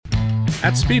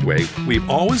At Speedway, we've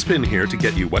always been here to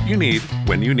get you what you need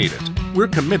when you need it. We're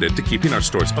committed to keeping our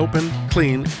stores open,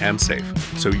 clean, and safe,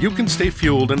 so you can stay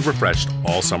fueled and refreshed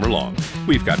all summer long.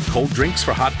 We've got cold drinks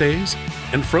for hot days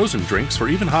and frozen drinks for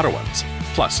even hotter ones,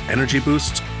 plus energy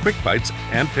boosts, quick bites,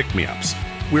 and pick-me-ups.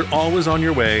 We're always on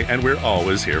your way, and we're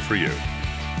always here for you.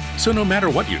 So no matter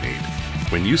what you need,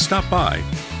 when you stop by,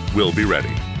 we'll be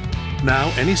ready.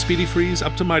 Now, any Speedy Freeze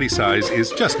up to mighty size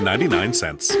is just 99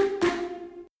 cents.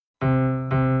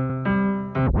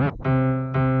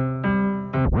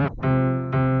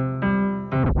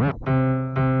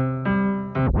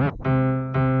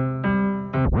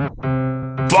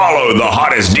 Follow the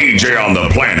hottest DJ on the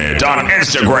planet on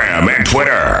Instagram and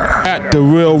Twitter. At The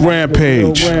Real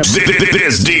Rampage.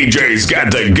 This DJ's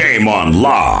got the game on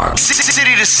lock.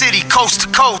 City to city, coast to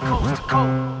coast.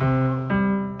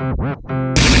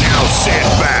 Now sit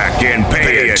back and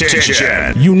pay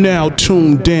attention. You now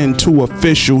tuned in to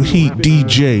official Heat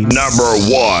DJ. Number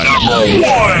one.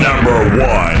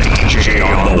 DJ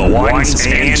on the ones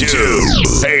and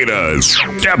twos. Haters,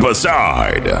 step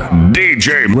aside.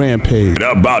 DJ Rampage.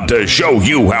 About to show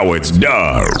you how it's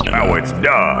done.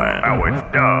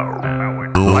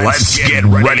 Let's get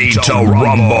ready to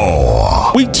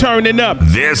rumble. We turning up.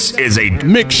 This is a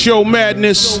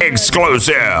Mixshowmadness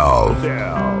exclusive.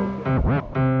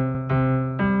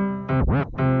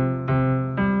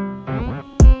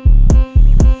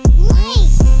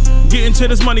 Getting to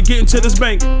this money, getting to this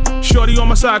bank. Shorty on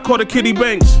my side, call the kitty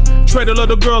banks. Trade a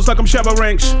little girls like I'm Shabba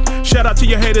Ranks. Shout out to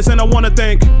your haters and I wanna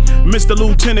thank Mr.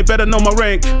 Lieutenant, better know my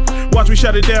rank. Watch me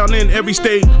shut it down in every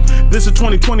state. This is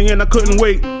 2020 and I couldn't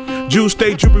wait. Juice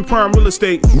State, Drippy Prime Real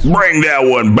Estate. Bring that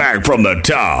one back from the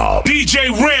top. DJ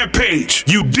Rampage,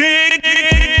 you dig?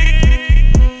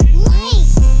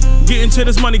 Getting to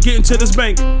this money, getting to this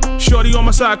bank. Shorty on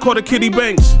my side, call the kitty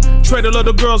banks. Trade a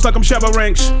little girls like I'm Shabba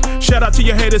Ranks. Shout out to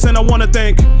your haters and I wanna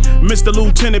thank Mr.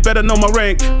 Lieutenant, better know my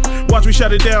rank. Watch me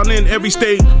shut it down in every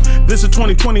state. This is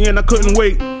 2020 and I couldn't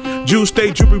wait. Juice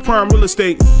State, Drippy Prime Real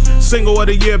Estate. Single of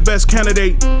the year, best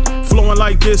candidate. Flowing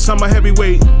like this, I'm a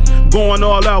heavyweight. Going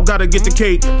all out, gotta get the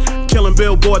cake. Killing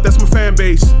Billboard, that's my fan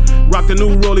base. Rock the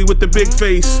new rollie with the big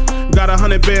face. Got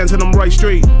 100 bands and I'm right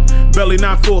straight. Belly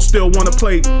not full, still wanna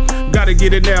play. Gotta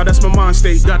get it now, that's my mind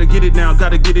state. Gotta get it now,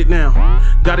 gotta get it now.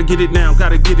 Gotta get it now,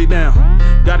 gotta get it now.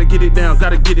 Gotta get it now,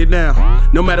 gotta get it now.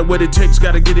 No matter what it takes,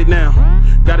 gotta get it now.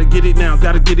 Gotta get it now,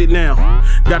 gotta get it now.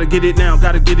 Gotta get it now,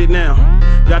 gotta get it now.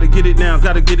 Gotta get it now,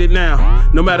 gotta get it now.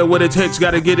 No matter what it takes,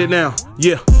 gotta get it now.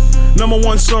 Yeah. Number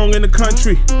one song in the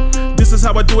country. This is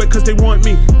how I do it cause they want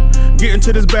me. Getting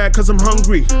to this bag cause I'm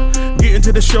hungry. Getting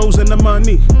to the shows and the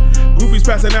money. Groupies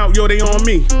passing out, yo, they on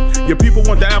me. Your people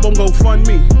want the album, go fund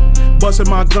me. Busting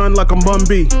my gun like I'm Bun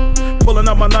B. Pulling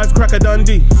out my knife, crack a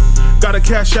Dundee. Gotta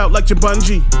cash out like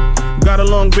Jabunji. Got a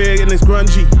long beard and it's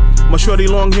grungy. My shorty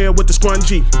long hair with the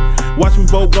scrunchie. Watch me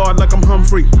Bogart like I'm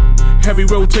Humphrey. Heavy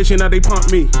rotation, now they pump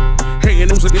me. Hating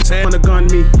who's against wanna gun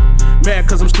me. Mad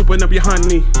cause I'm scooping up your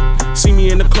honey. See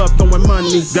me in the club throwing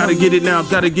money. Gotta get it now,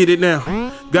 gotta get it now.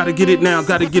 Gotta get it now,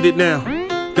 gotta get it now.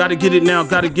 Gotta get it now,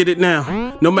 gotta get it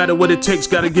now. No matter what it takes,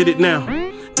 gotta get it now.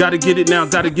 Gotta get it now,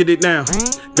 gotta get it now.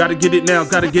 Gotta get it now,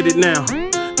 gotta get it now.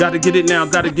 Gotta get it now,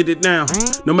 gotta get it now.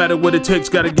 No matter what it takes,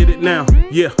 gotta get it now.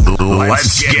 Yeah.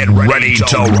 Let's get ready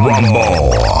to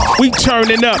rumble. We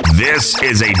turning up. This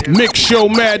is a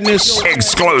Mixshowmadness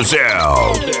exclusive.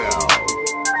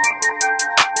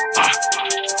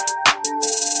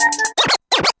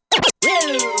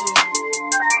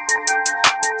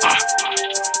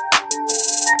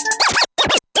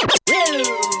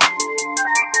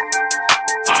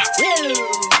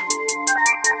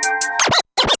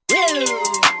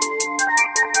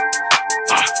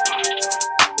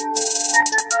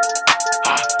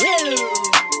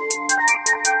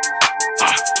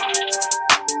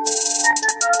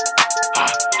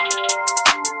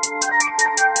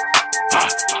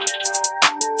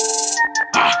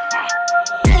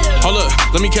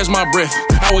 Let me catch my breath.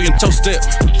 I will get toe step.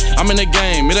 I'm in the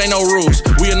game, it ain't no rules.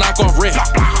 We a knock off rep.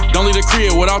 Don't leave the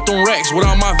crib without them racks.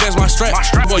 Without my vest, my strap.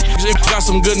 Boy, got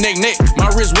some good neck.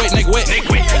 My wrist wet, neck wet.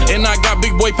 And I got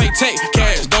big boy pay take.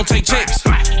 Cash, don't take checks.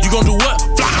 You gon' do what?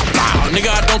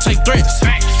 Nigga, I don't take threats.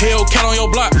 Hellcat on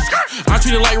your block. I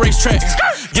treat it like racetrack.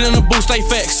 Get in the booth, stay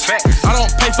facts. I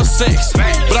don't pay for sex,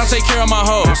 but I take care of my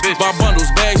hoes. Buy bundles,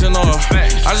 bags, and all.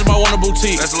 I just bought one a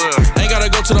boutique. Ain't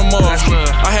gotta go to the mall.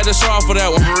 I had to show off for that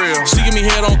one. She give me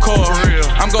head on call.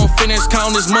 I'm gon' finish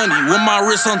counting this money with my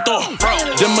wrist on thought.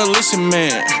 Demolition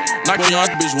man, knock on your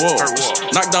bitch walls.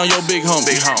 Knock down your big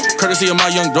homie. Courtesy of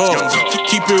my young dog.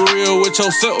 Keep it real with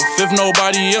yourself, if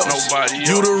nobody else.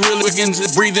 You the real wiggins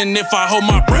breathing if I hold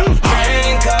my breath.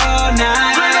 Drink all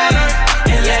night,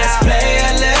 and let's play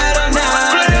a little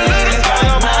night.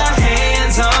 Got my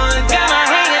hands on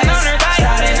thighs,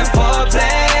 starting to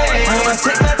foreplay. I'ma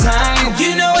take my time,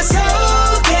 you know it's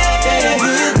okay.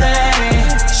 Good thing,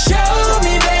 show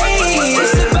me, baby.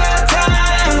 It's about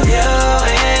time, you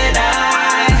and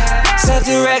I set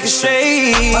the record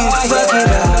straight. Fuck it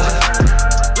up.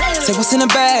 Say what's in the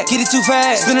bag, get it too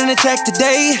fast. Spinning the check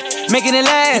today, making it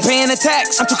last. You paying the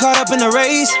tax, I'm too caught up in the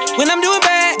race. When I'm doing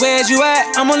bad, where's you at?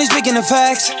 I'm only speaking the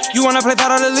facts. You wanna play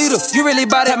part of the leader, you really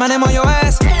bout it, my name on your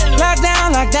ass. Lock down,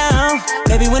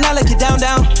 baby when I look you down.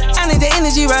 I need the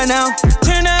energy right now.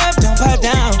 Turn up, don't pipe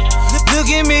down. Look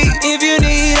at me, if you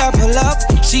need, I pull up.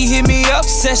 She hit me up,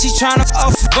 said she tryna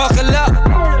buckle up.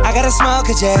 I got a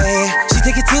smoker J, she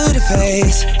take it to the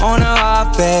face. On her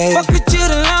off, babe. Fuck with you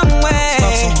the long way.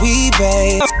 Smoke some weed,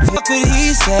 babe. Fuck what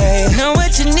he say. Know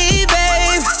what you need,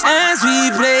 babe, as we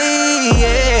play,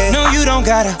 yeah. No, you don't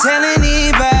gotta tell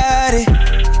anybody.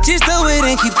 Just do it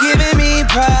and keep giving me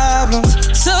problems.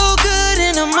 So good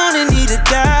in the morning, need a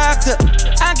doctor.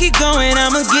 I keep going,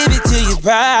 I'ma give it to you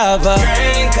proper.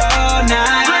 Drink all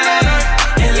night,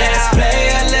 and let's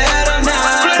play a little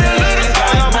night.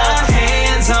 Got my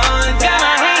hands on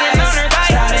thighs,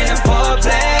 starting to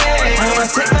foreplay. I'ma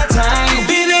take my time,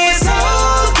 baby, it's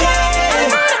okay.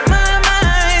 My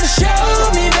mind, show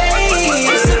me, baby.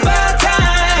 It's about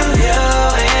time, you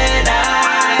and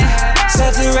I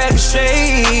set the record straight.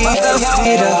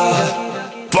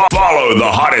 Follow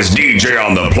the hottest DJ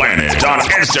on the planet on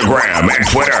Instagram and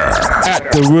Twitter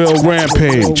At The Real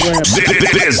Rampage.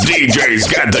 This DJ's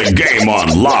got the game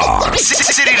on lock.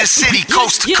 City to city,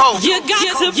 coast to coast. You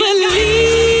got to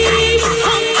believe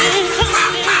something.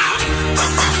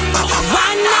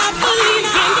 Why not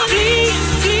believe in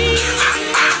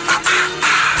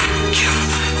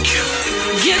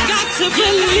You got to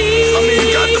believe. I mean,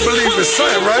 you got to believe in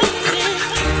something, right?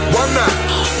 Why not?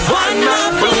 Why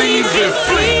not believe in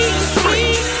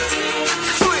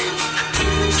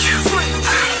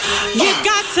You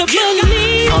got to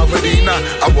believe. Poverty, nah,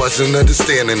 I wasn't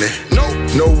understanding it.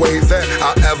 No way that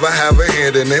I'll ever have a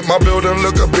hand in it. My building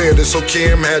look abandoned, so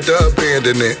Kim had to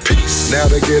abandon it. Peace. Now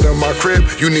to get in my crib,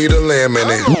 you need a lamb in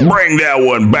it. Bring that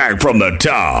one back from the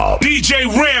top. DJ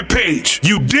Rampage,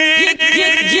 you dig?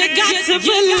 You got to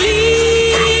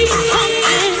believe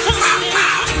something.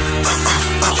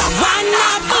 Why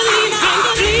not believe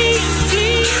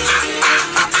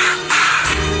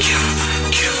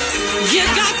You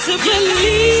got to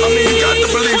believe. I mean, you got to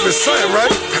believe in something,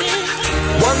 right?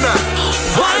 Why not?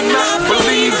 Why not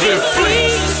believe in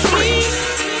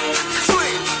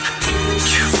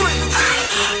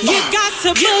You got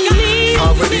to believe.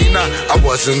 Poverty, nah, I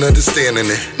wasn't understanding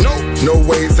it. No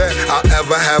way that I'll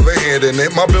ever have a hand in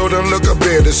it. My building look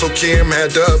abandoned, so Kim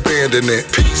had to abandon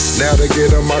it. Peace. Now to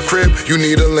get in my crib, you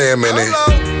need a lamb in it.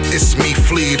 It's me,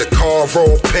 Flea, the car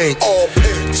all pink.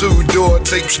 Two-door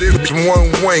tape strips, one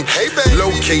wink.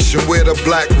 Location where the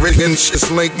black ribbon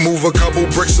is linked. Move a couple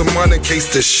bricks of money in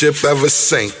case the ship ever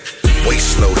sink.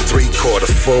 Waist low, 3/4,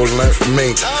 full-length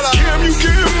mink. Kim, you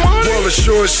getting money? Well, the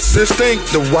short this thing,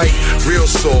 the white, real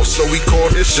soft. So we call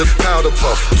this shit powder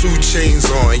puff. 2 chains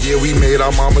on, yeah, we made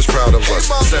our mamas proud of us.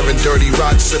 7 dirty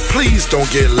rocks said, please don't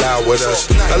get loud with us.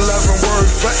 11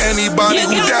 words for anybody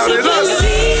who doubted us.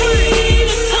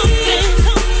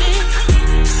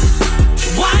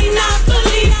 Why not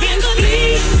believe in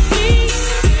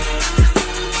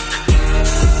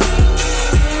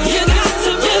You got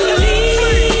to believe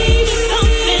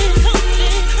something.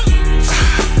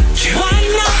 Why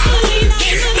not believe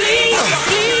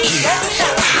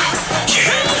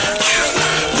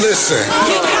Listen.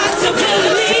 You got to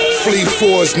believe. Fleet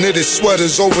 4s, knitted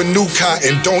sweaters over new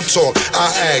cotton. Don't talk,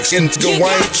 I ask. And go,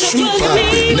 I ain't shoe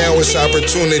popping. Now it's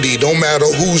opportunity, don't matter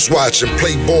who's watching.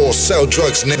 Play ball, sell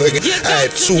drugs, nigga. I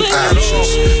had 2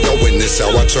 options. Y'all witness how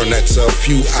I turn that to a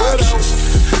few options.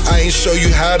 I ain't show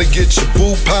you how to get your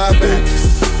boo popping,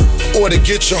 or to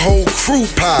get your whole crew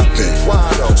popping.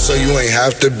 So you ain't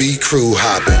have to be crew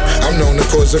hopping. I'm known to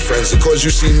cause a frenzy, cause you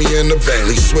see me in the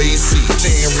Bentley. Suede seat,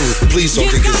 tan roof, please don't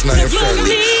think it's nothing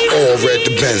friendly. All red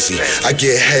to Benzie, I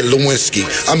get head Lewinsky.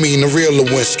 I mean the real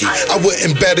Lewinsky. I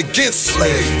wouldn't bet against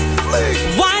Slade.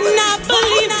 Why not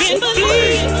believe in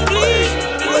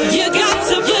You got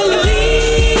to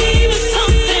believe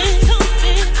something.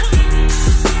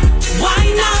 Why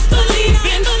not believe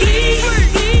in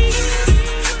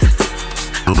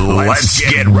Let's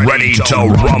get ready to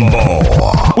rumble.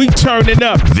 We turning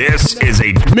up. This is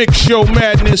a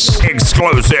Mixshowmadness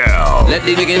exclusive. Let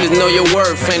these niggas know your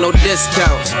worth, ain't no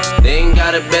discounts. They ain't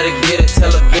got it, better get it, tell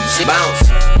a bitch bounce.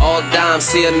 All dimes,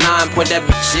 see a 9, point that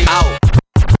bitch out.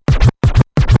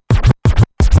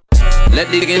 Let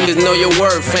these niggas know your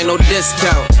worth, ain't no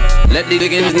discount. Let these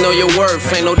niggas know your worth,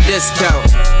 ain't no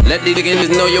discount. Let these niggas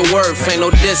know your worth, ain't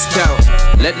no discount.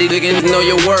 Let these niggas know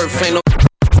your worth, ain't no.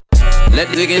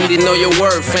 Let these niggas know your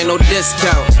worth, ain't no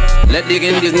discount. Let these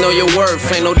niggas know your worth,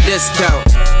 ain't no discount.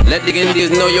 Let these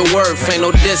niggas know your worth, ain't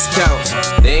no discount.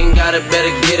 They ain't got it, better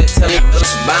get it, tell me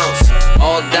bounce.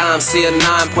 All dimes, see a 9,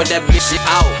 point that bitch shit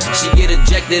out. She get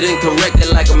ejected and corrected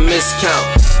like a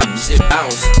miscount. Shit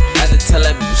bounce, had to tell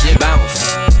that shit bounce.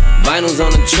 Vinyls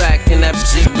on the track and that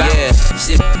shit bounce. Yeah,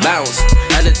 shit bounce.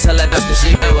 Had to tell that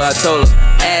shit bounce. I told her,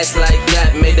 ass like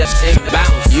that made that shit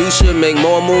bounce. You should make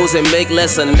more moves and make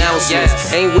less announcements.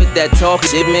 Yes. Ain't with that talk,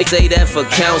 shit make say that for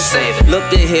counseling. Look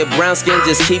at here, brown skin,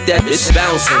 just keep that bitch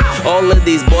bouncing. All of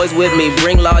these boys with me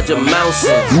bring large amounts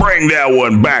in. Bring that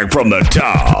one back from the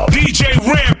top. DJ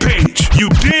Rampage, you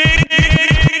dig?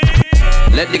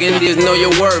 Let the Indians know your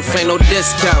worth, ain't no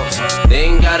discounts. They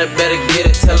ain't got it, better get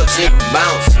it, tell her shit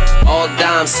bounce. All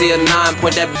dimes, see a 9,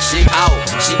 point that shit out.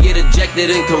 She get ejected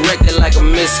and corrected like a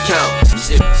miscount.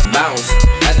 Shit bounce,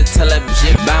 had to tell that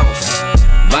shit bounce.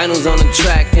 Vinyls on the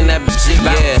track and that shit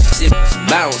bounce. Yeah, shit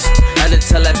bounce, had to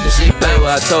tell that shit bounce.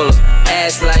 I told her,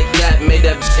 ass like that made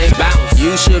that shit bounce.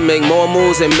 You should make more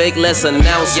moves and make less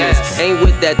announcements. Yes. Ain't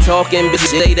with that talking, bitch,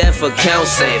 say that for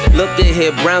counseling. Look at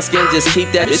here, brown skin, just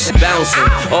keep that bitch bouncing.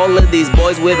 All of these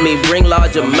boys with me bring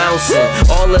large amounts in.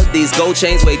 All of these gold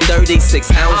chains weigh 36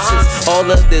 ounces. All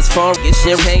of this farm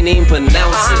shit can't even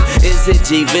pronounce it. Is it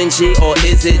Givenchy or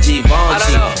is it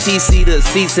Givenchy? TC the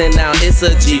season now, it's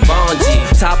a Givenchy.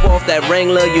 Top off that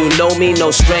Wrangler, you know me, no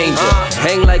stranger.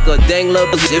 Hang like a dangler,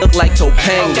 but it look like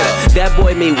Topanga. That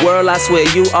boy me whirl, I swear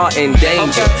you are in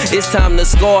danger. It's time to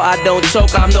score, I don't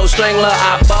choke, I'm no strangler,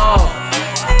 I ball.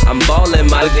 I'm ballin'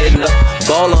 my nigga,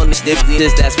 ball on this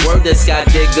this that's word to Sky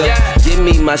Digger. Give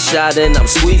me my shot and I'm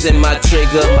squeezing my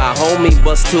trigger. My homie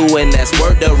bust 2 and that's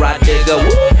word to Rod Digger.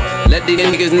 Let these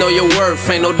niggas know your worth,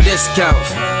 ain't no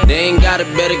discounts. They ain't got it,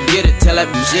 better get it, tell that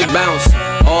shit bounce.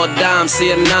 All dimes,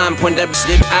 see a 9, point that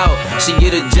shit out. She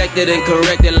get ejected and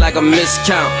corrected like a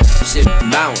miscount. Shit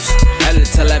bounce, had to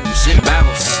tell that shit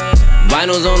bounce.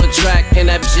 Vinyls on the track and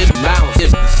that shit bounce.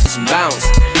 Shit bounce,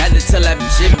 had to tell that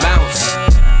shit bounce.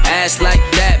 Ass like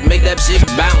that, make that shit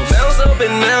bounce. Bounce up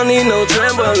and down, need no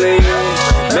trampoline.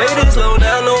 Made it slow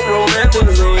down, no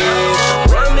promethazine.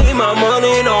 Run me my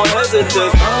money, don't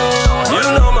hesitate. You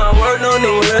know my word, no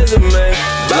need resume.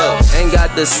 Look, ain't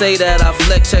got to say that, I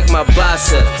flex, check my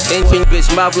bicep. Ain't bitch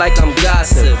mouth like I'm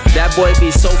gossip. That boy be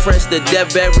so fresh, the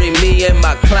dead bury me in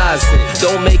my closet.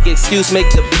 Don't make excuse, make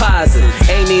deposit.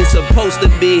 Ain't even supposed to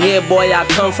be here, boy, I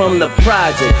come from the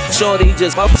project. Shorty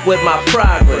just fuck with my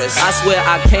progress. I swear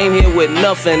I came here with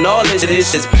nothing, all this shit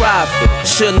is profit.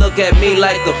 Should look at me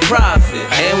like a prophet.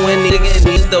 And when niggas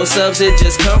need those subs, it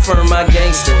just confirm my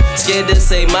gangster. Scared to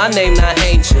say my name, not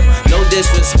ancient. No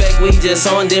disrespect, we just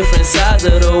on different sides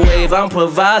of the wave. I'm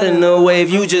providing the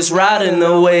wave, you just riding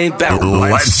the wave.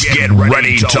 Let's get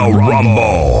ready to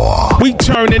rumble. We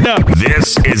turn it up.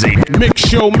 This is a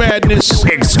Mixshowmadness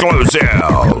exclusive.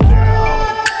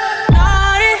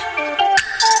 Naughty.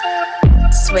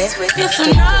 Sweat with you so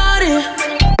naughty.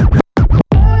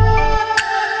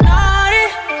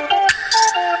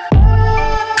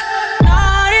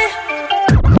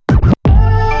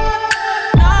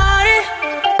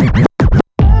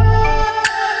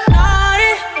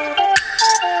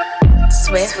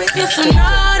 You're so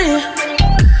naughty.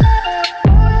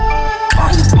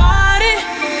 On your body.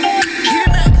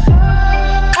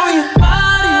 On your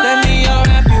body. Let me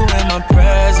wrap you in my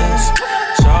presence.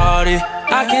 Shorty,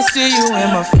 I can see you in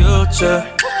my future.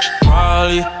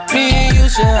 Probably me and you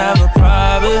should have a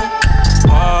private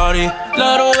party.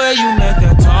 Love the way you make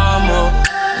that tongue move.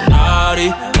 Naughty.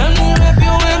 Let me wrap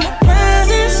you in my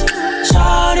presence.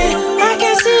 Shorty, I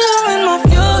can see you in my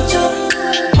future.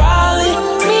 Probably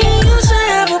me and you should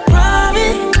have a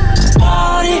private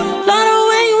party. Love the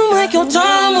way you make your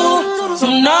tongue move. So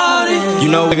naughty. You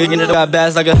know we can get it about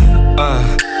bass like a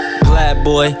glad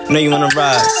boy. Know you wanna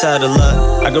ride, side of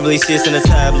luck. I can really see us in the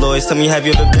tabloids. Tell me, have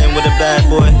you ever been with a bad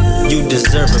boy? You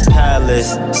deserve a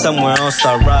palace, somewhere on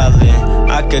Star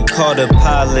Island. I could call the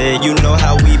pilot, you know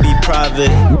how we be private.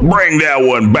 Bring that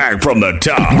one back from the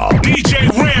top. DJ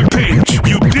Rampage,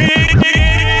 you dig?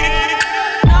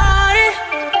 Naughty.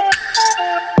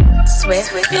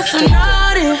 Sweat with you so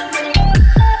naughty.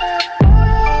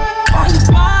 On your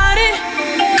body.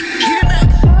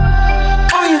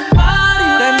 On your body.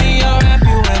 Let me wrap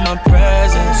you in my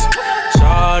presence.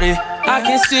 Shorty, I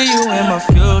can see you in my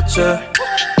future.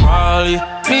 Probably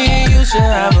me and you should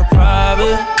have a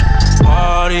private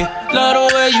party. Love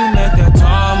the way you make that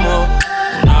tongue move.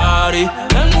 Naughty.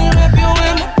 Let me wrap you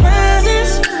in my presence.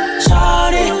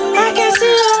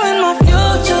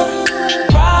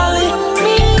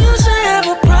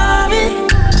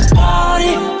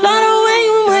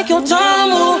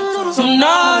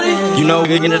 You know,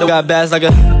 got bags like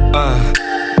a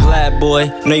glad boy.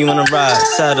 Know you wanna ride,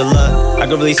 saddle up. I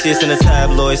can really see us in the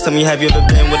tabloids. Tell me, have you ever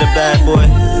been with a bad boy?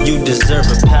 You deserve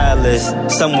a palace,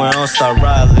 somewhere on Star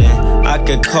Island. I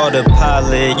could call the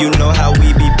pilot. You know how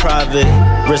we be private.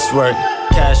 Wrist work,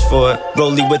 cash for it.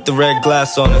 Rollie with the red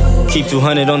glass on it. Keep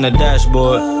 200 on the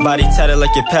dashboard. Body tatted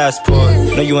like your passport.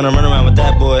 Know you wanna run around with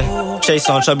that boy. Chase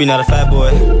on chubby, not a fat boy.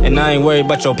 And I ain't worried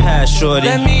about your past, shorty.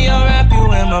 Let me unwrap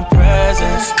you in my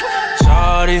presence,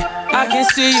 shorty. I can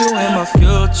see you in my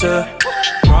future.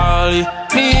 Probably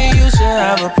me and you should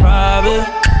have a private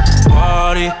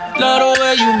party. Love the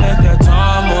way you make that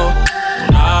tumble,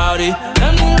 naughty.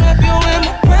 Let me wrap you in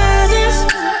my presence,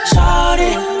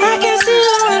 shorty. I can see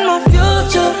you in my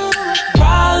future.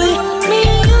 Probably me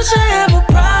and you should have a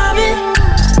private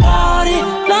party.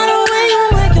 Love the way you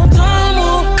make your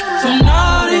tumble, so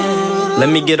naughty. Let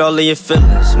me get all of your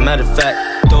feelings. Matter of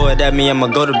fact, throw it at me, I'ma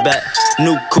go to bat.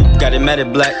 New coupe, got it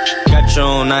matted black. Got your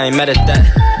own, I ain't mad at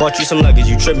that. Bought you some luggage,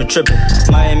 you trippin'.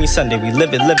 Miami Sunday, we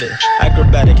live it.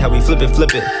 Acrobatic, how we flip it.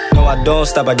 No, I don't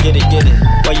stop, I get it.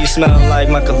 Why you smellin' like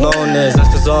my cologne is? That's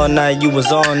cause all night you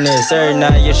was on this. Every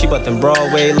night, yeah, she bought them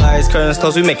Broadway lights. Curtains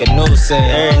closed, we make a new scene.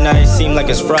 Every night seem like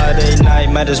it's Friday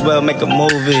night. Might as well make a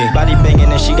movie. Body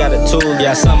banging and she got a tool.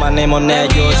 Yeah, I saw my name on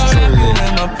that, yours truly.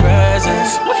 In my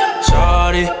presence,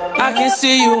 shorty, I can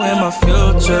see you in my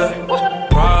future.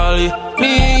 Probably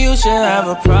me and you should have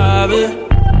a private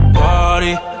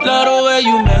party. Love the way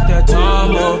you make that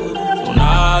tumble, so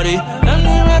naughty. Let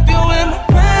me wrap you in my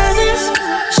presence,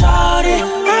 shorty.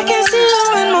 I can see you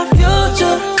in my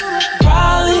future.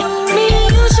 Probably me and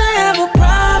you should have a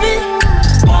private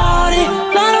party.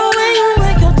 Love the way you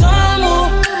make your tumble,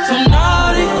 so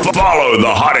naughty. Follow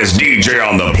the hottest DJ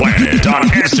on the planet on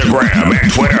Instagram and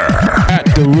Twitter. At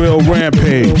The Real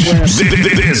Rampage.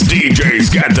 This DJ's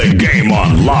got the game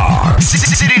on lock.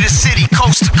 City to city,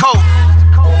 coast to coast.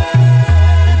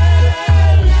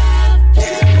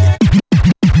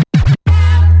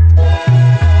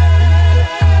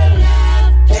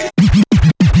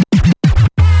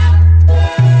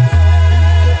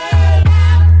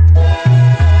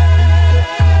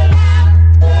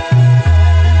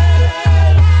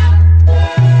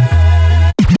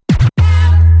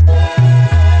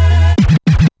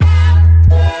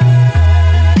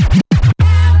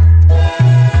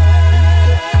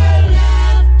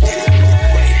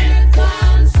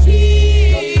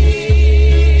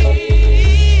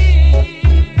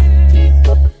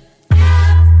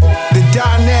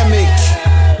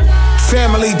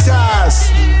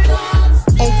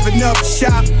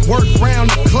 Work round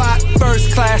the clock,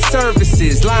 first class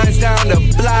services, lines down the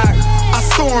block. I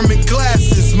storm in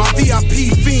glasses, my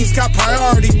VIP fiends got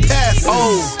priority passes.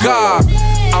 Oh God,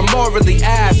 I morally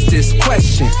asked this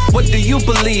question. What do you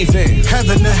believe in?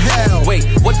 Heaven or hell? Wait,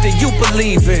 what do you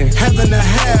believe in? Heaven or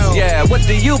hell? Yeah, what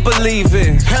do you believe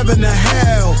in? Heaven or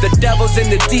hell? The devil's in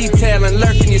the detail and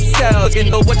lurking your cell. You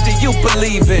know, what do you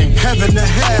believe in? Heaven or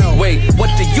hell? Wait, what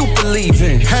do you believe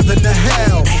in? Heaven or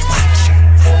hell? Hey, watch.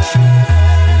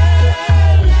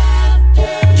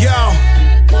 Yo,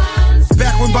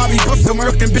 back when Bobby booked the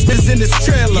working business in his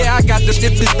trailer. Yeah, I got the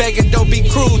nippers begging, don't be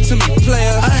cruel to me,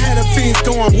 player. I had a fiends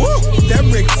going, woo, that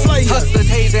Rick Flair. Hustlers,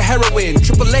 haze, and heroin,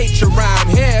 Triple H around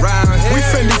here. We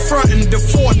Fendi frontin' the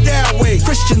fourth that way.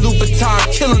 Christian Louboutin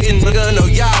killing in the gun, oh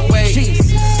Yahweh. Jeez.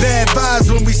 Bad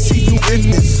vibes when we see you in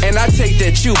this. And I take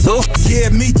that you, so. Yeah,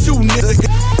 me too, nigga.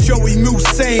 Joey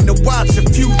Musain to watch a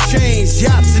few chains,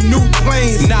 yachts and new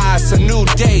planes. Nah, it's a new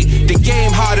day. The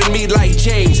game harder than me like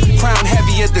James. Crown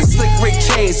heavier than Slick Rick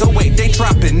chains. Oh wait, they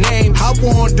dropping names. I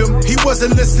warned him, he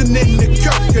wasn't listening to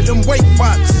Kirk of them Weight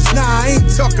Watchers. Nah, I ain't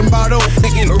talking about old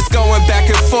niggas going back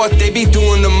and forth, they be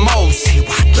doing the most.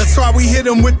 That's why we hit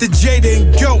him with the Jada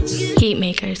and Ghost. Heat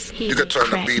makers. You can turn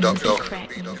the beat up though.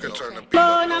 You can turn the beat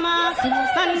up.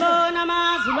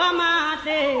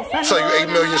 Tell you 8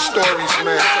 million stories,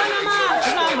 man.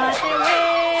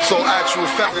 So actual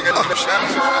fact,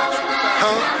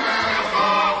 huh?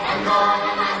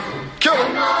 Kill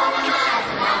him.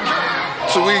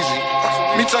 Too easy.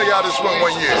 Let me tell you how this went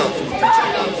one year.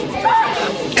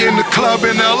 In the club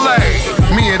in LA,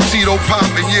 me and Tito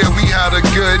poppin', yeah, we had a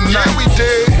good night. Yeah, we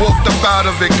did. Walked up out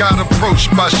of it, got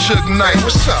approached by Suge Knight.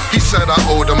 What's up? He said I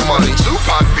owe the money.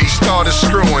 Tupac B started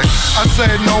screwing. I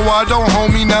said, no, I don't,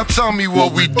 homie. Now tell me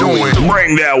what we doing.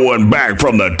 Bring that one back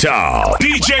from the top.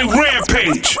 DJ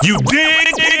Rampage, you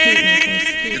dig?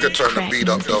 You can turn the beat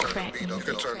up, though. You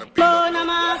can turn the beat up.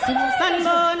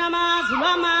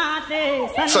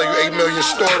 Tell you 8 million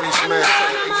stories, man.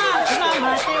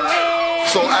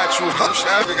 So actual, huh?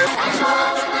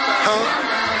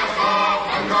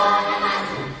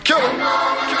 Kill him.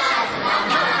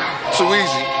 too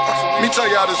easy. Let me tell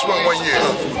y'all this one year.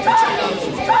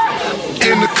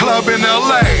 In the club in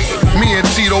LA, me and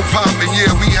Tito poppin',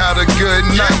 yeah, we had a good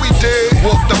night. Yeah, we did.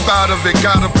 Walked up out of it,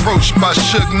 got approached by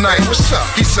Suge Knight. What's up?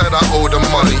 He said I owe the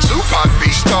money. Tupac B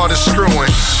started screwing.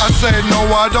 I said no,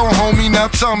 I don't, homie.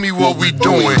 Now tell me what we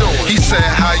doing. He said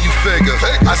how you figure.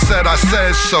 I said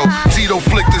so. Tito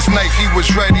flicked his knife. He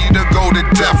was ready to go to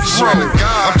death row.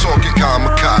 I'm talking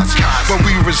kamikaze, but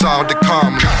we resolved it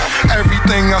calmly.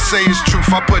 Everything I say is truth.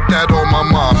 I put that on my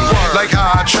mommy. Like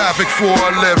how I traffic for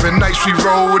a living. Nights we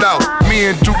rolled out.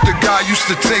 Me and Duke the guy used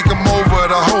to take him over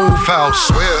the Hove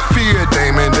house. Fear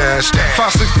Damon Dash,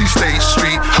 560 State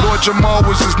Street. Lord Jamal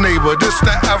was his neighbor. This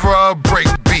the era of break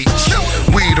beats.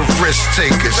 We the risk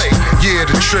takers, yeah,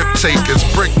 the trip takers,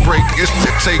 brick breakers,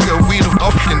 tip taker. We the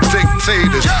fucking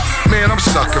dictators. Man, I'm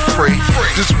sucker free.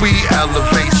 This weed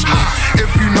elevates me.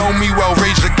 If you know me well,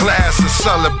 raise the glass and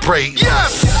celebrate.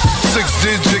 Yes.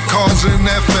 6-digit cars in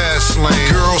that fast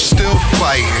lane. Girls still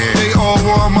fighting. They all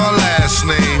want my last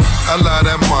name. I love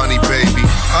that money, baby.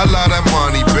 I love that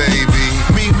money, baby.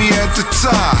 Meet me at the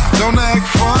top. Don't act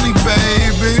funny,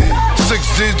 baby.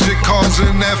 6-digit cars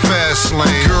in that fast lane.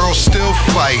 Girls still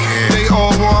fighting. They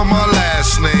all want my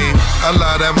last name. I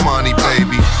love that money,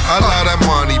 baby. I love that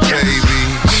money, baby.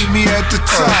 Meet me at the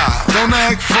top. Don't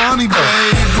act funny,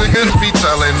 baby. It'll be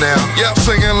telling now. Yep,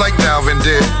 singing like Dalvin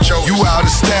did. You out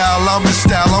of style, I'm in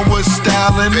style. I'm what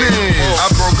styling is.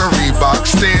 I broke a Reebok,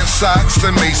 stand socks,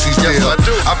 and Macy's deal.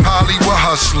 I poly with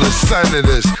hustlers,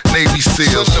 senators, Navy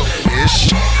SEALs.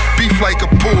 Ish. Beef like a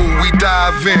pool, we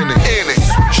dive in it.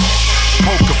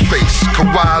 Poker face,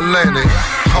 Kawhi Leonard.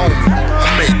 Homie,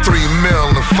 I made $3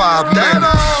 million in 5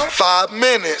 minutes. 5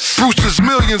 minutes. Bruce's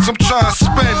millions, I'm trying to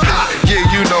spend it. Yeah,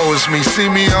 you know it's me. See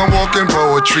me, I'm walking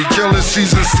poetry. Killer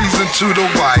season 2 The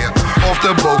Wire. Off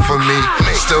the boat for me.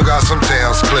 Still got some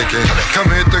towns clicking.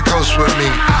 Come hit the coast with me.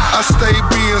 I stay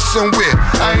being somewhere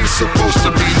I ain't supposed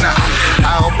to be. Nah,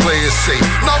 I don't play it safe.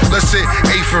 No, let's hit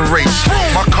 8th and race.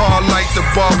 My car like the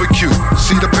barbecue.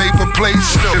 See the paper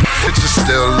plates? Bitches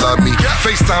still love me.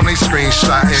 FaceTime, they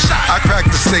screenshotting. I cracked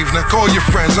the safe, now call your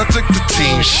friends. I took the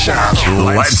team shot.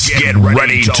 Let's get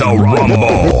ready to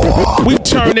rumble. We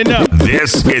turning up.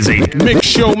 This is a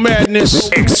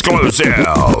Mixshowmadness exclusive.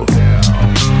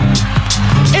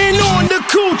 And on the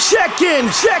cool check-in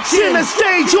the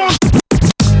stage on.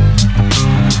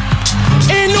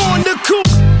 And on the cool.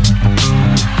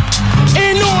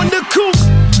 And on the cool.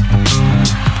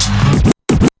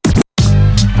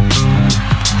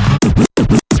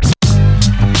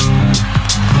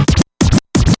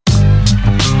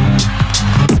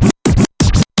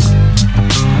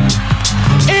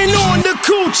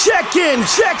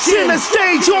 Check-in the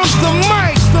stage on the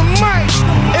mic,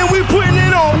 and we putting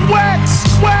it on wax.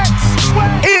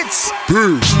 It's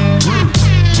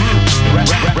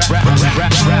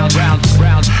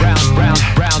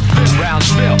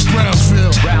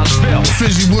Brownsville,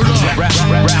 Fizzy, what up?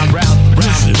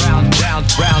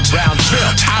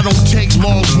 I don't take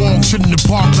long walks in the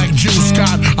park like Jill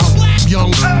Scott. I'm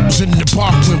young in the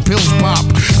park when pills pop.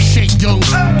 Shake young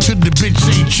till the bitch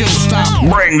say chill stop.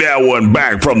 Bring that one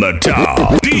back from the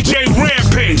top. DJ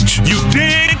RAMPAGE, you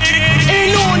dig?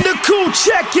 And on the cool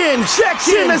check-in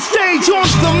the stage on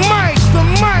the mic,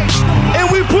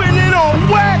 and we putting it on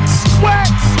wax.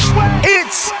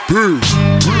 It's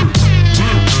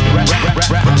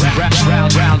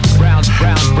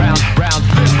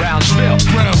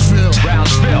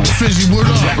Brownsville, Fizzy, what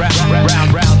up?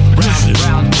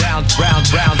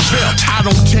 I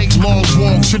don't take long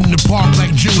walks in the park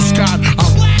like Jill Scott.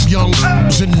 I'm young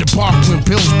in the park when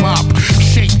pills pop.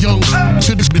 Shake young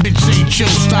till the bitch say chill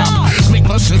stop. Make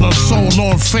us a soul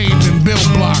on fame and Bill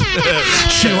Block.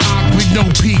 Chill out with no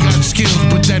P got skills,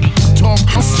 but that talk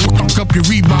fuck up your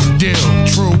Reebok deal.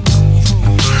 True.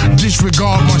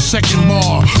 Disregard my second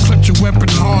bar. Clutch your weapon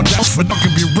hard. That's for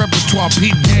fucking your repertoire.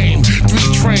 Peep game.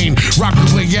 3 train. Rock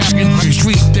away asking my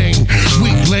street thing.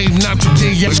 Week late, not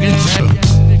today.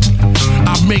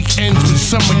 I make ends with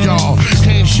some of y'all.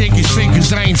 Handshake is fake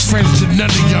cause I ain't friends to none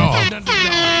of y'all.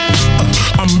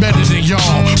 I'm better than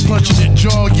y'all. Punching the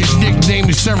jaw, your nickname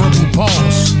is Cerebral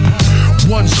Pulse.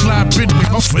 One slap in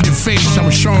the off in the face. I'm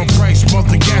Sean Price,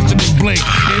 Mother Gaston and Blake.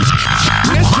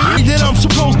 That I'm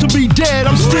supposed to be dead,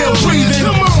 I'm still breathing.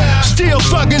 Still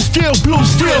fucking, still blue,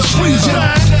 still squeezing.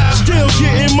 Still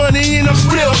getting money and I'm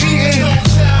still eating.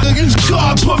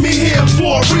 God put me here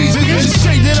for a reason. You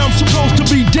say that I'm supposed to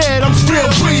be dead, I'm still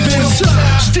breathing.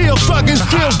 Still fucking,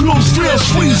 still blue, still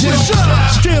squeezing.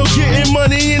 Still getting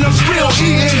money and I'm still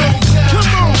eating. Come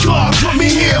on, God put me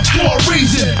here for a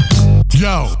reason.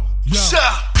 Yo.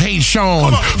 Hey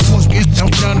Sean, force get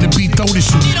down to be throw this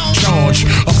Sean. launch.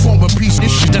 A former piece of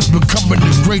shit that's becoming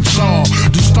a great star.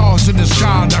 The stars in the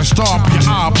sky, now star up your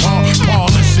eye, Paul,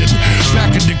 listen.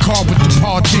 Back in the car with the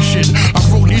partition, I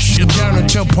wrote this shit down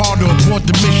until Paul to abort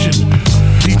the mission.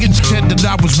 He said that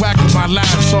I was whack with my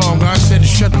last song. I said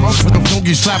shut up for the don't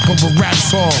get slapped of a rap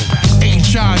song.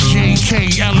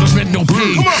 H-I-J-K, element no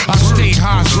P. I stay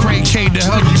high, spray K, the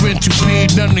hell you into P,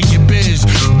 none of your biz.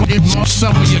 But if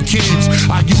some of your kids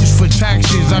I use for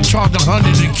taxes, I charge $100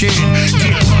 a kid.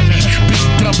 Get money, big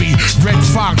dummy, red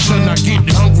fox, son, I get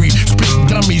hungry. Spit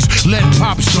dummies, let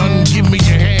pop, son, give me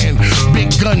your hand.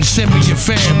 Big gun, send me your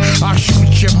fam. I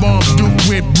shoot your mom, Duke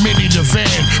with Minnie the van.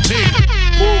 Pig.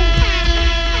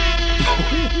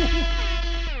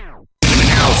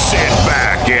 Now sit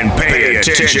back and pay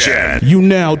attention. You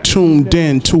now tuned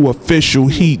in to official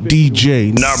Heat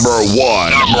DJ. Number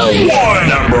one.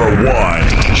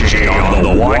 DJ on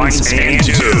the ones and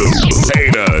twos.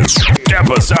 Haters, step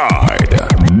aside.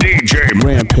 DJ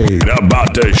Rampage.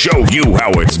 About to show you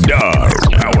how it's done.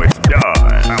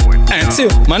 That's you,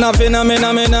 man a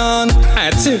phenomenon.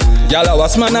 That's you, y'all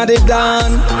was man a did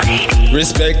done.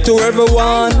 Respect to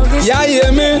everyone, yeah,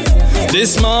 hear me.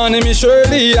 This morning me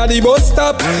surely at the bus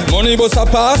stop. Money bus a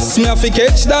pass, me a fi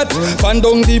catch that. Fan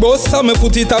down the bus, and me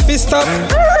put it a fi stop.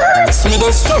 Me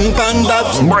just jump on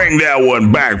that. Bring that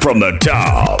one back from the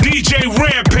top. DJ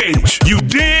Rampage, you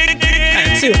dig?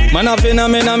 That's you, man a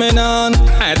phenomenon.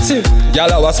 That's you,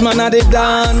 y'all was man a did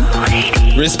done.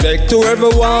 Respect to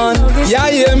everyone, yeah,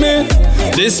 hear me.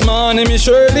 This morning me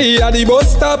surely at the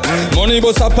bus stop. Money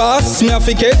bus a pass, me a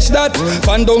fi catch that.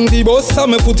 Fan down the bus,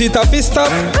 and me put it a fi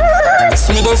stop.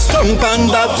 Me just jump on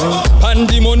that. Pan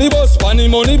the money bus, pan the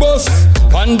money bus.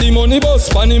 Pan the money bus,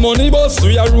 pan the money bus.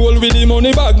 We a roll with the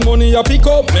money bag, money a pick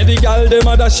up. Medical dem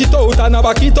a dash it out and a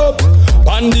back it up.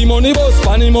 Pan the money bus,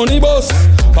 pan the money bus.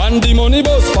 Pan the money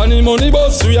bus, pan the money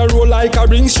bus. We a roll like a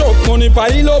ring shock, money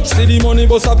pile up. See the money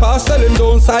bus a pass, tell them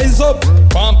don't size up.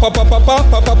 Pam pam pam pam pam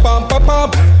pam pam pam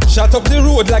pam. Shut up the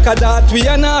road like a dart, we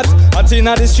are not. At in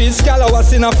the streets, gal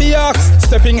was in a Fiax.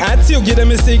 Stepping at you, give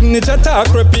them a signature talk.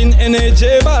 Repping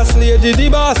NAJ boss, lady the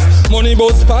boss. Money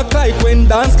bus pack like when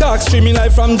dance cock. Streaming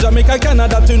live from Jamaica,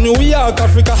 Canada to New York,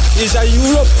 Africa, Asia,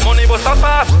 Europe. Money bus a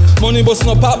pass. Money bus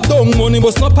no pop down, money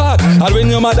bus no park. And when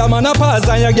your madam and a pass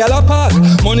and your gal a park.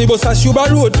 Money bus a Shuba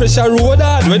road, pressure road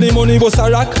hard. When the money bus a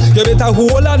rock, you better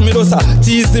hold on. Me does a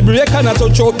tease the brake and a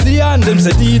touch up the hand. Them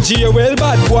say DJ well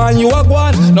bad, go on you a go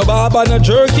on. No barber, no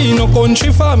jerky, no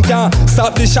country farm. Can't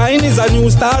stop the shine, is a new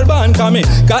star band. Come in,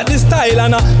 got the style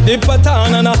and the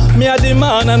pattern and me a the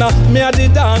man and me a the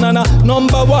dan and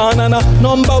number one and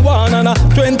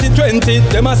 2020.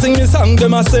 Them a sing me song,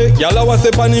 them a say y'all a was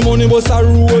up on the money bus a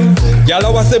roll. Y'all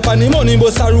a was up on the money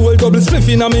bus a roll. Double spliff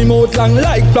in a me mouth long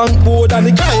like plank board and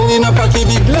the kind in a pocket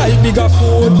big like bigger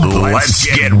food. Let's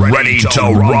get ready to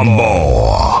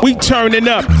rumble. We turning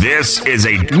up. This is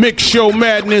a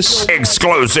Mixshowmadness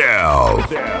exclusive. Hello?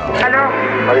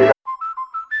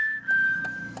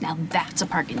 Now that's a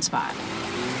parking spot.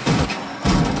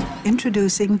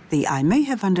 Introducing the I may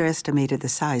have underestimated the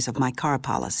size of my car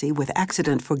policy with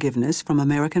accident forgiveness from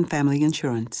American Family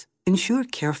Insurance. Insure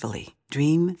carefully.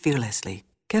 Dream fearlessly.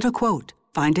 Get a quote.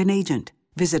 Find an agent.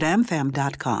 Visit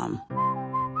amfam.com.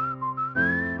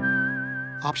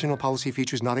 Optional policy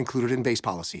features not included in base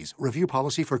policies. Review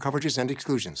policy for coverages and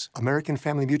exclusions. American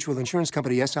Family Mutual Insurance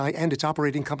Company, SI, and its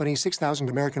operating company, 6000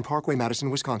 American Parkway, Madison,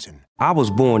 Wisconsin. I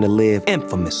was born to live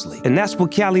infamously, and that's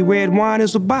what Cali Red Wine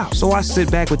is about. So I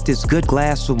sit back with this good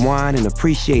glass of wine and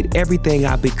appreciate everything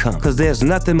I become. Because there's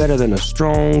nothing better than a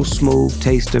strong, smooth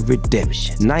taste of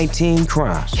redemption. 19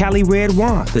 crimes. Cali Red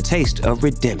Wine, the taste of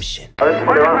redemption. Hola,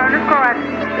 Pablo Escobar.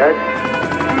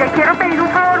 Le quiero pedir un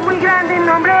favor muy grande en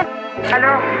nombre...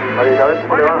 Aló. Hola,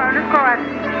 Pablo Escobar.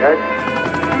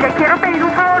 Le quiero pedir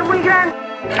un favor muy grande.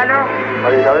 Aló.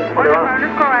 Hola, Pablo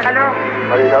Escobar. Aló.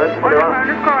 Hola,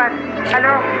 Pablo Escobar.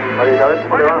 Aló. Hola,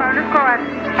 Pablo Escobar.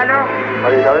 Aló.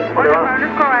 Hola, Pablo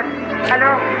Escobar.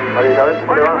 Aló. Hola,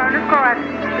 Pablo Escobar.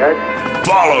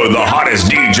 Follow the hottest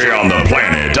DJ on the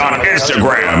planet on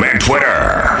Instagram and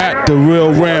Twitter. At The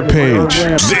Real Rampage.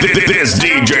 This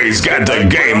DJ's got the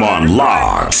game on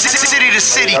lock. City to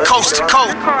city, coast to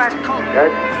coast.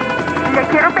 Le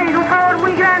quiero pedir un favor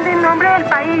muy grande en nombre del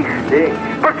país.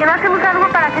 ¿Por qué no hacemos algo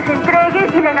para que se entregue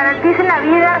y le garanticen la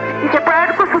vida y se pueda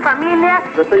ver con su familia?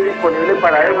 Yo estoy disponible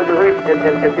para eso, yo soy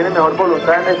el que tiene mejor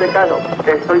voluntad en este caso.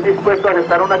 Estoy dispuesto a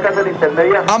aceptar una cárcel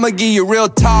intermedia. I'ma give you real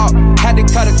talk, had to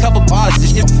cut a couple bars.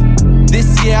 This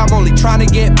year I'm only trying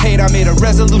to get paid. I made a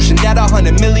resolution that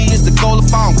 100 million is the goal.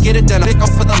 If I don't get it, then I pick up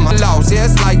for them loss. Yeah,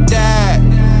 it's like that.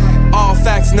 All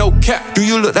facts, no cap. Do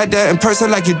you look like that in person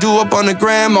like you do up on the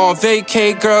gram? On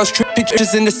vacay, girls tripping.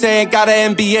 Bitches in the sand, got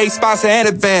an NBA sponsor and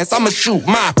advance. I'ma shoot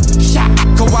my shot.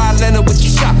 Kawhi Leonard with the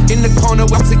shot. In the corner,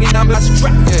 I'm singing, I'm a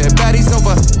strap. Yeah, baddies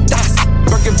over dust.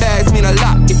 Birkin bags mean a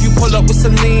lot. If you pull up with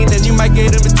some lean, then you might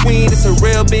get in between. It's a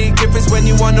real big difference when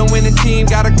you want to win a team.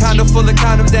 Got a condo full of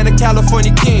condoms and a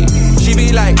California king. She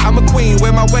be like, I'm a queen, wear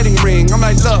my wedding ring. I'm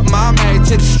like, look, ma, I'm married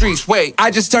to the streets. Wait,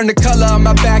 I just turned the color of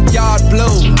my backyard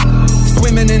blue.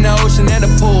 Swimming in the ocean and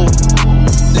the pool.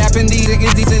 Lapping these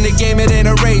niggas in the game, it ain't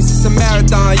a race. It's a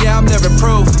marathon, yeah, I'm never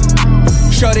proof.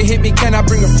 Shorty hit me, can I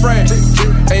bring a friend?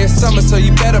 Hey, it's summer, so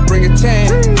you better bring a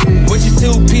 10. With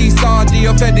your two-piece on,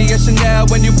 Dior, Fendi, and Chanel.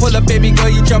 When you pull up, baby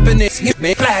girl, you jumping in.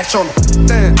 Splash on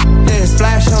them, yeah,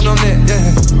 splash on them,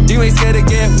 yeah. You ain't scared to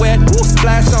get wet, ooh,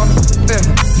 splash on them,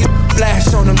 yeah.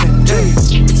 Splash on them, yeah.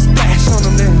 Splash on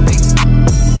them,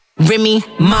 yeah. Remy,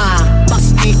 ma,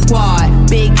 busty quad,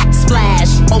 big splash,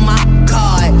 oh my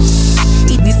god.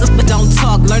 Eat these up but don't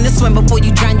talk. Learn to swim before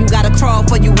you drown, you gotta crawl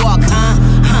before you walk,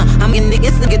 I'm getting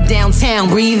niggas nigga downtown.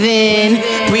 Breathe in,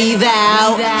 breathe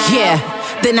out, yeah.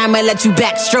 Then I might let you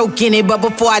backstroke in it, but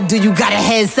before I do, you gotta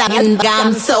head south.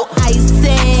 I'm so icy.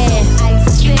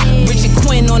 Richard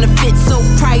Quinn on the fit, so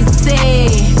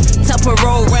pricey. Tell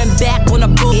parole, run back on a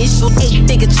bullshit.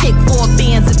 8-figure chick, 4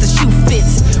 bands if the shoe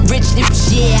fits. Rich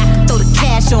nips, yeah, I can throw the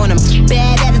cash on them.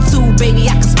 Bad attitude, baby,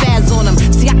 I can spaz on them.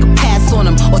 See, I can pass on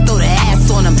them or throw the ass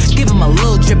on them. Give them a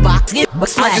little drip box,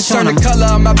 I just turned the color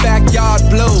of my backyard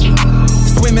blue.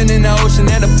 Swimming in the ocean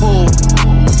and the pool.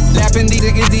 Lapping these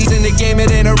niggas in the game,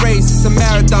 it ain't a race. It's a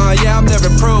marathon, yeah, I'm never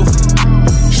proof.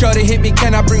 Shorty hit me,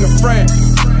 can I bring a friend?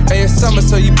 Hey, it's summer,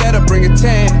 so you better bring a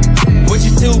 10. With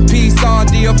your two-piece on,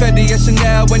 Dior, Fendi, and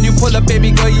Chanel. When you pull up,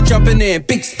 baby girl, you jumping in.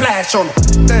 Big splash on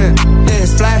them, yeah,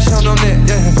 splash on them,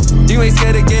 yeah. You ain't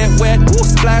scared to get wet, ooh,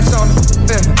 splash on them,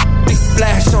 yeah. Big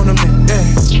splash on them, yeah.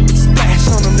 Big splash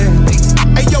on them, yeah.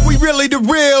 Hey, yo, we really the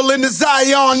real in the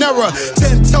Zion era.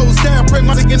 10 toes down, break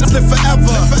my nigga live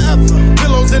forever.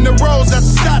 Pillows in the rose,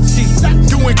 that's Sachi.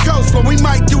 Doing coast, but we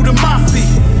might do the mafia.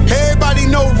 Everybody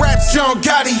know raps, John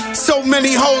Gotti. So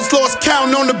many hoes lost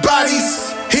count on the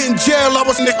bodies. In jail, I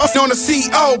was on the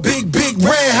CO. Big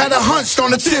red, had a hunch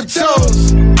on the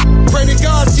tiptoes. Pray to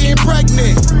God she ain't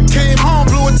pregnant. Came home,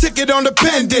 blew a ticket on the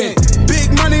pendant. Big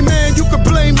money man, you can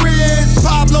blame Riz.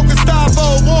 Pablo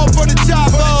Gustavo, war for the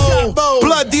Chavo.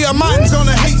 Blood diamonds on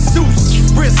the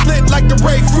Jesus. Wrist lit like the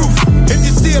Ray roof. If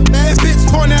you see a bad bitch,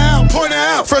 point her out.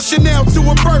 From Chanel to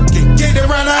a Birkin, get it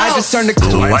around the house. I just turned the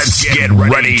Let's get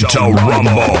ready to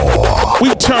rumble.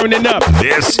 We turning up.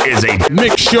 This is a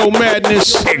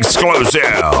Mixshowmadness exclusive.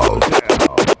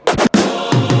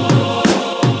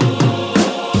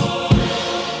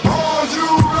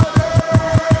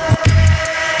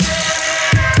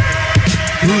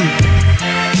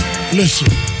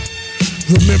 Listen,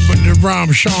 remember the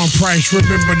rhyme, Sean Price,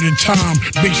 remember the time.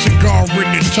 Big cigar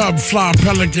in the tub, fly,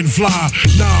 pelican fly.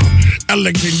 Nah,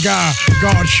 elegant guy,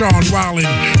 God Sean Rowland.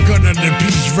 Gun of the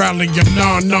peace, rally of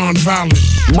non-violent.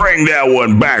 Bring that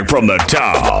one back from the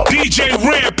top. DJ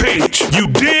Rampage, you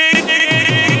dig?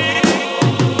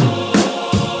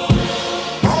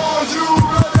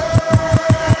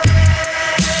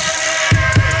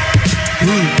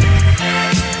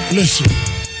 Listen.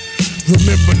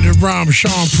 Remember the rhyme,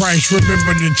 Sean Price,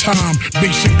 remember the time.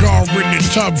 Big cigar in the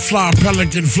tub, fly,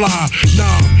 pelican fly.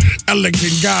 Nah,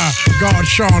 elegant guy, God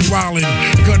Sean Rowland.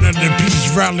 Gun of the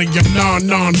peace, rally of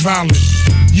non-violent.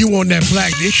 You on that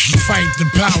black dish, fight the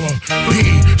power.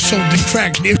 P, so the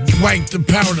crack, if wipe the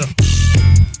powder.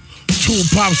 Two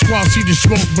pop squad, see the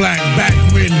smoke black. Back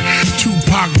when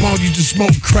Tupac Moan used to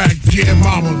smoke crack. Yeah,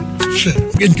 mama, shit,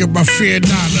 get my fear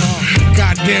nada.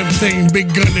 Goddamn thing, big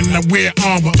gun and I wear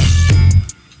armor.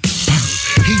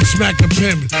 He smack a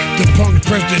pimp, the punk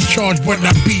president charge, but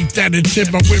I beat that and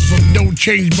tip. I went from no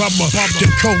change bummer to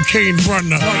cocaine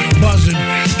runner. Buzzing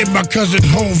in my cousin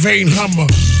whole vein Hummer.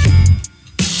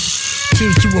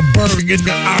 To a bird in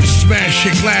the eye, smash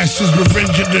your glasses,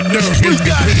 revenge of the nerve. We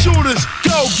got shooters,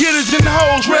 go getters in the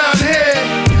hoes round here.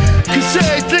 Cause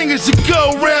everything is a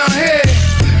go round here.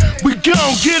 We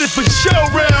gon' get it for show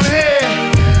round here.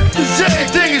 Cause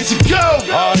everything is a go.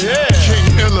 Oh yeah.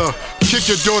 King Illa. Kick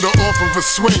your daughter off of a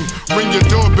swing. Ring your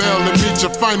doorbell and meet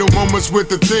your final moments with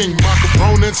the thing. My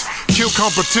components kill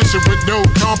competition with no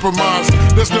compromise.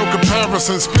 There's no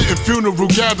comparison. Spitting funeral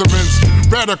gatherings.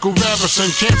 Radical ravishing,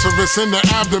 cancerous in the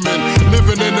abdomen.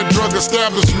 Living in the drug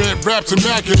establishment. Raps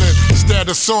immaculate.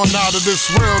 Status on out of this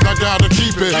world. I gotta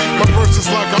keep it. My verse is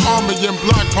like an army in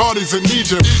black parties in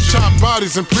Egypt. Chop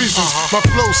bodies in prisons. My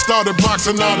flow started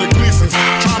boxing out of Gleason's.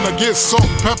 Trying to get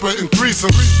salt, pepper, and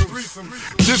threesomes.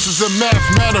 This is a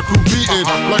mathematical beating.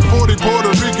 Like 40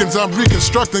 Puerto Ricans, I'm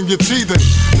reconstructing your teething.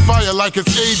 Fire like it's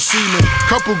AIDS semen.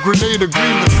 Couple grenade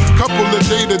agreements. Couple of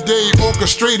day-to-day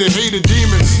orchestrated hated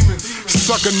demons.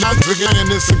 Sucker nuts again,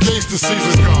 it's against the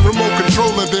seasons. Remote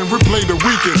controller, then replay the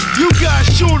weekend. You got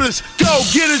shooters, go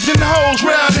getters and hoes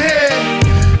round here.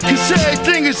 Cause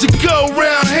everything is a go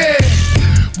round here.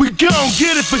 We gon'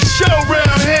 get it for sure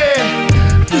round here.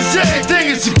 Cause everything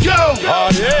is a go. Oh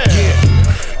yeah.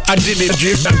 I did it,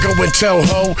 now go and tell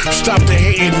ho. Stop the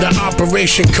hating, the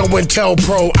operation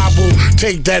COINTELPRO. I will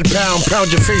take that pound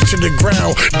your face to the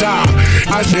ground, die.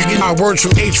 I get my words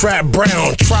from H-Rap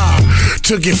Brown. Try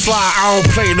to get fly, I don't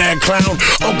play that clown.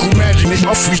 Uncle Magic, this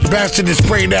free bastard and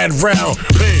spray that round.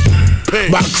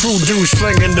 My crew do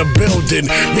sling in the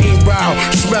building. Meanwhile,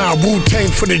 smile,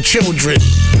 Wu-Tang for the children.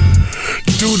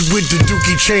 Dude with the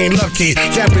dookie chain lucky.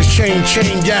 Yap is chain,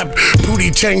 yap,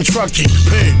 booty chain trucky.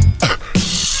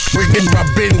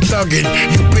 I've been thuggin',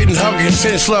 you been huggin',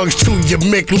 send slugs to your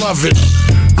McLovin'.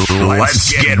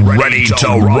 Let's get ready to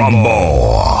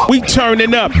rumble. We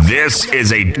turning up. This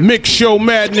is a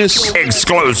Mixshowmadness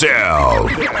exclusive.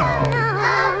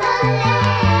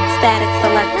 Static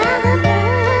Selector.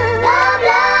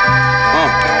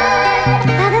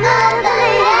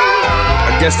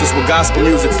 I guess this was gospel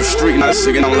music for street and I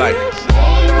singing. I'm like,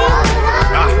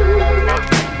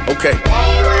 okay.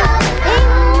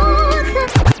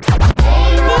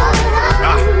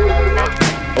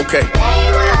 Okay.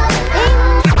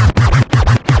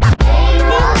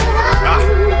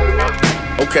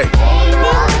 Okay.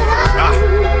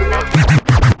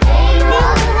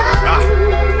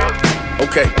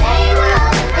 Okay.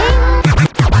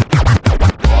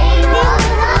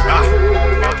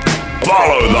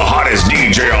 Follow the hottest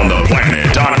DJ on the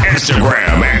planet on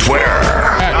Instagram and Twitter.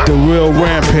 At The Real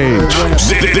Rampage.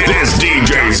 This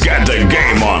DJ's got the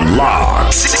game on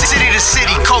lock. City to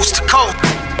city, coast to coast.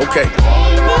 Okay.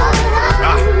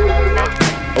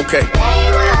 Okay.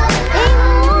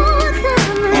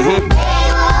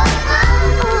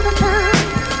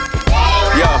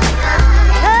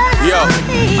 Yo,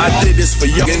 I did this for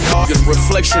young niggas,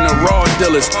 reflection of raw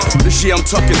dealers. This year I'm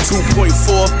tucking 2.4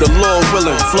 off the Lord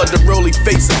willing. Flood the rolly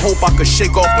face and hope I could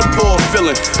shake off the poor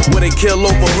feeling. Where they kill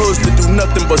over hoods to do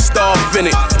nothing but starve in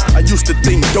it. I used to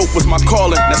think dope was my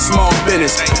calling, that's small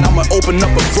business. I'ma open up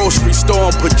a grocery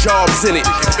store and put jobs in it.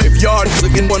 If y'all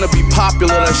niggas wanna be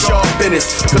popular, that's y'all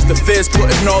business. Cause the feds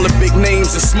putting all the big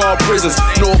names in small prisons.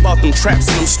 Know about them traps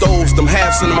and them stoves, them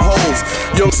halves and them holes.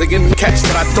 Young again catch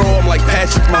when I throw them like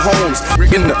Patrick Mahomes.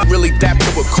 Riggin' the really dapped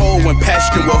up with cold when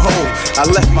Passion will hold. I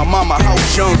left my mama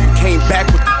house young and came back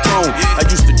with the throne. I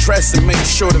used to dress and make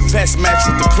sure the vest match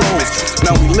with the clothes.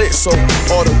 Now we lit so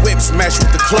all the whips match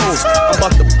with the clothes. I'm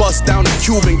about to bust down the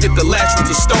cube and get the latch with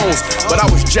the stones. But I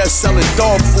was just selling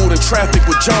dog food in traffic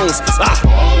with Jones. Wow.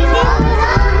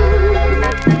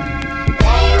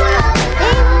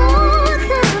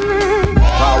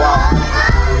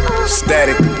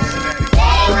 Static.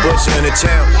 The butcher and the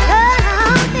champ.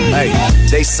 Hey,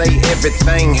 they say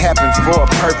everything happened for a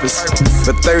purpose.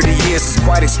 But 30 years is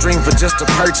quite extreme for just a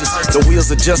purchase. The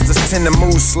wheels of justice tend to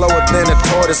move slower than a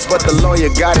tortoise. But the lawyer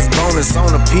got his bonus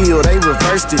on appeal, they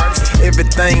reversed it.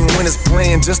 Everything went as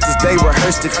planned just as they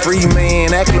rehearsed it. Free man,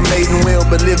 acclimating well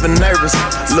but living nervous.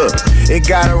 Look, it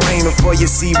gotta rain before you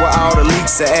see where all the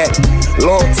leaks are at.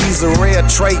 Loyalty's a rare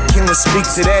trait, can we speak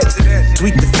to that?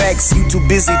 Tweet the facts, you too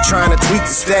busy trying to tweak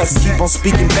the stats. Keep on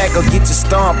speaking back or get you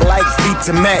stomped like feet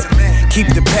to mat.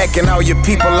 Keep the pack and all your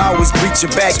people always greet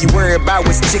your back. You worry about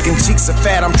which chicken cheeks are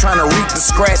fat, I'm trying to reap the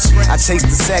scratch. I chase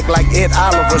the sack like Ed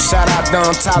Oliver, shout out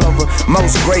Don Tolliver.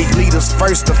 Most great leaders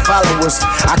first to followers.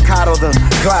 I coddle the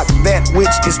clock, that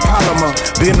which is polymer.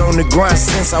 Been on the grind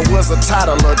since I was a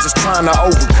toddler, just trying to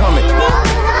overcome it.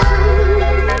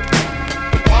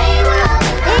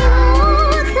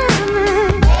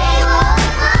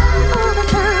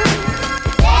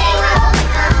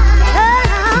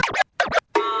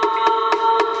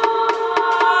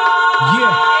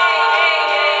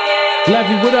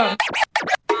 Levy, what up?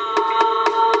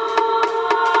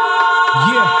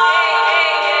 Yeah.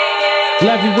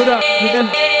 Levy, what up? Yeah.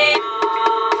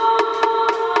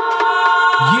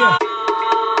 Yeah.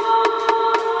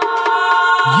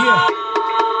 Yeah.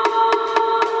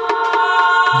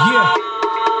 Yeah.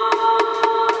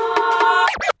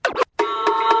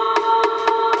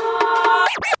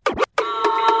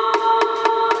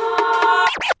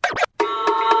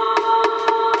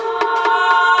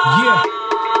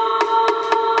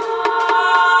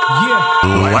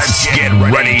 Let's get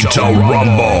ready to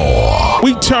rumble.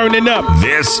 We turning up.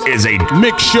 This is a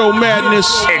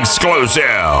Mixshowmadness exclusive.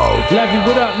 Levy,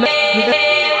 what up?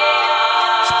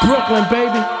 It's Brooklyn,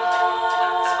 baby.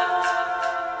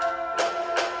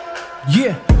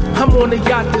 Yeah, I'm on the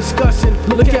yacht discussing.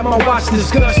 Look at my watch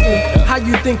disgusting. How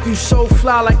you think you so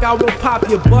fly like I won't pop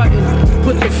your button?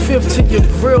 Put the fifth to your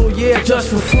grill, yeah, just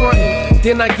for frontin'.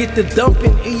 Then I get the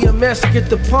dumping, EMS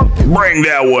get the pumping. Bring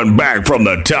that one back from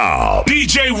the top.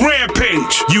 DJ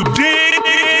Rampage, you dig?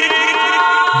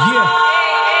 Yeah.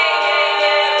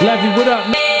 Levy, what up,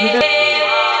 man?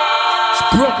 It's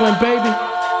Brooklyn, baby.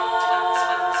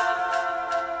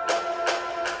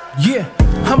 Yeah.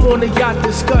 I'm on the yacht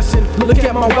discussing. Look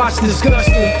at my watch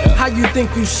disgusting. How you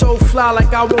think you so fly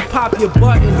like I won't pop your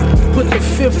button? Put the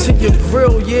fifth to your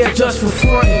grill, yeah, just for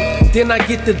frontin'. Then I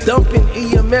get the dumping,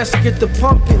 EMS get the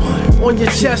pumping. On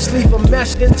your chest, leave a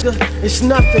mess into it's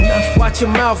nothing. Watch your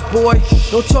mouth, boy.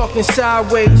 No talking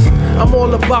sideways. I'm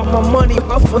all about my money.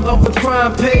 I'm full of the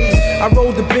crime pays. I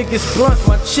roll the biggest blunt.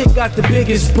 My chick got the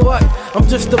biggest butt. I'm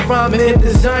just a rhymer and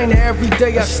designer. Every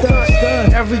day I stunt.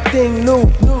 Everything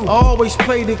new. I always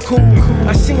played it cool.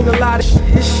 I seen a lot of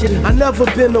shit. I never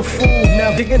been a fool.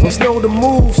 Now niggas know the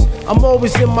moves. I'm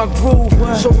always in my groove.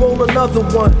 So roll another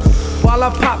one while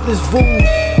I pop this voodoo.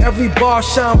 Every bar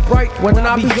shine bright when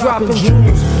I be dropping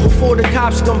jewels. Before the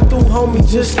cops come through, homie,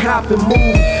 just cop and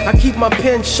move. I keep my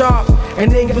pen sharp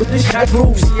and ain't with this shit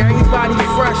groove. See, everybody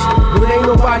fresh, but ain't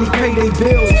nobody pay their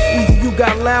bills. Either you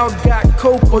got loud, got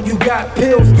coke, or you got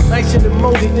pills. Nice and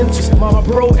emotion, interest. My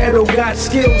bro Edo got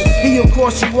skills. He'll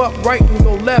cross you up right and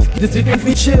go left. This if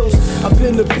he chills. I've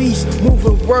been the beast,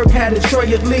 moving work, had a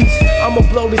tray at least. I'ma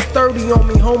blow this 30 on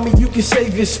me, homie. You can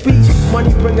save your speech.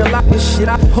 Money bring a lot of shit.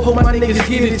 I hope my niggas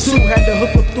get it too. Had to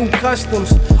hook up through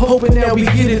customs, hoping that we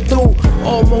get it through.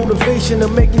 All motivation to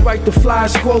make you write the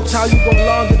flyest quotes. How you gon'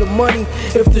 launder the money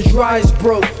if the dry is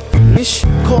broke? This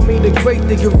call me the great,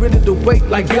 they get rid of the weight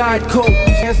like Guide Coke.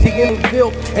 Hands getting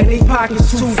built and they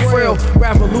pockets too frail.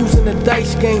 Rather losing the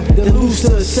dice game than lose to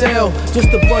the cell. Just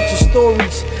a bunch of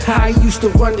stories, how I used to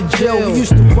run the jail. We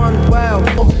used to run wild.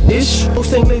 This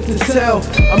most ain't late to tell.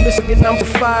 I'm missing number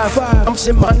 5. I'm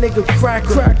sitting my nigga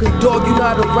Cracker. Dog, you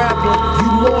not a rapper,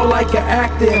 you more like an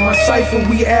actor. In my cipher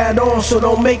we add on, so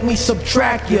don't make me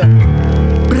subtract ya.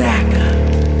 Brack,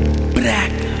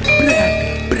 brack,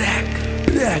 brack, brack,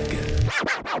 brack.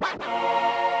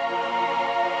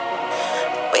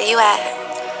 Where you at?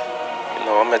 You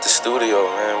know, I'm at the studio,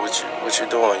 man. What you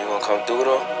doing? You gonna come through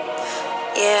though?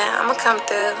 Yeah, I'ma come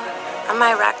through. I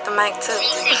might rock the mic too.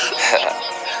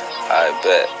 I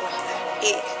bet.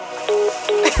 Yeah.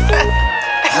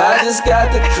 I just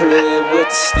got the crib with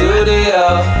the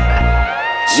studio.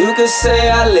 You could say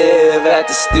I live at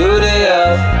the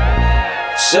studio.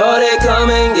 Shorty come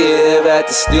and give at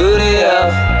the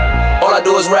studio. All I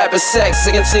do is rap and sex,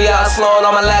 singing to y'all flowing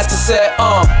on my last cassette.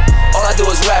 All I do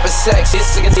is rap and sex, it's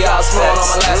singing to y'all flowing on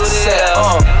my last cassette.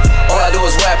 All I do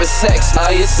is rap and sex, now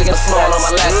it's singing flowing on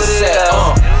my last cassette.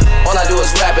 All I do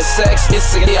is rap and sex, it's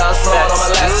singing to y'all flowing on my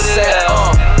last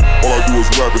cassette. All I do is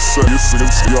rap and sex, it's singing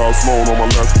to y'all flowing on my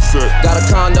last cassette. Got a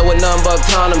condo with none but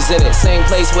condoms in it, same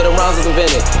place where the rhymes was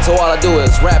invented. So all I do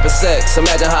is rap and sex,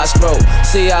 imagine how I stroke.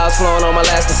 See y'all flowing on my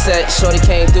last cassette, shorty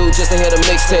came through just to hear the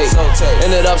mixtape.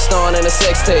 Ended up starring in a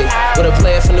sex tape, with a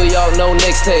player from New York, no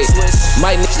Knicks tape.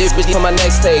 Might nix this bitch for my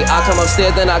next tape. I come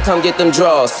upstairs, then I come get them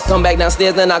draws. Come back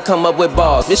downstairs, then I come up with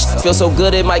bars. This shit feel so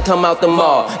good, it might come out the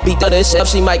mall. Beat this shit up,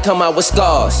 she might come out with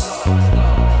scars.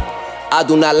 I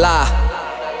do not lie,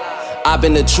 I've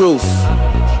been the truth.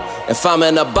 If I'm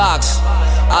in a box,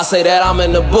 I say that I'm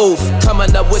in the booth.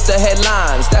 Coming up with the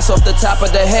headlines, that's off the top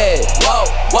of the head. Whoa,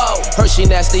 whoa, Hershey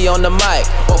nasty on the mic,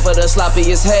 off of the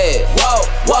sloppiest head. Whoa,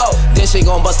 whoa, then she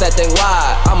gon' bust that thing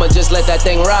wide, I'ma just let that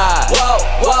thing ride. Whoa,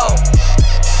 whoa.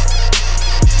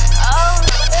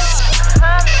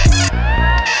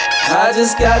 I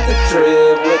just got the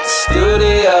crib with the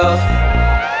studio.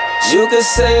 You could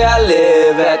say I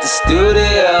live at the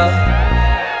studio.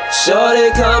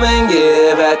 Shorty come and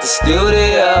give at the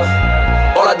studio.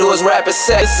 All I do is rap and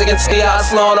sex, singing to y'all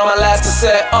flowing on my last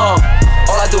cassette. All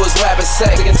I do is rap and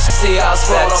sex, singing to y'all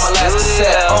flowing on my last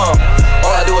cassette.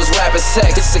 All I do is rap and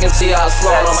sex, singing to y'all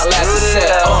flowing on my last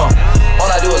cassette. All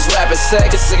I do is rap and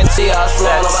sex, singing to y'all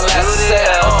flowing on my last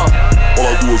cassette. All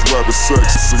I do is rap and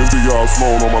sex, singing to y'all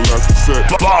flowing on my last cassette.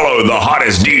 Follow the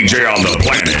hottest DJ on the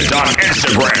planet on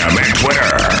Instagram and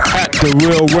Twitter at The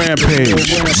Real Rampage.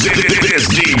 This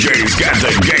DJ's got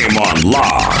the game on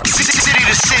lock. City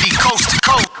to city, coast to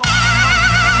coast.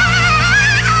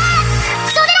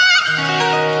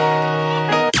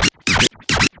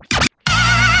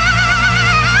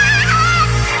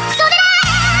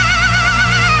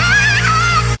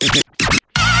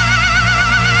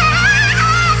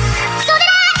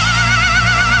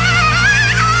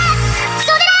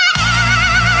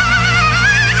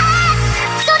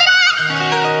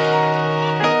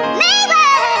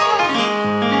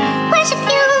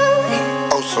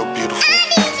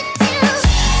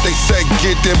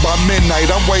 there by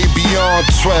midnight, I'm way beyond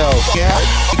 12. Yeah,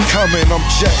 coming, I'm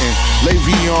jetting,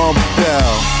 Le'Veon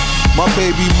Bell. My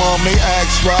baby mom, they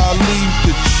ask why I leave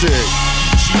the chick.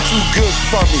 She too good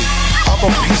for me, I'm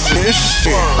a piece of this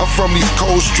shit. I'm from these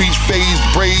cold streets, phased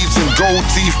braids and gold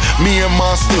teeth. Me and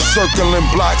Monster circling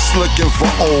blocks looking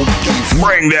for old beef.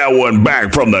 Bring that one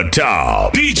back from the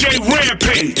top. DJ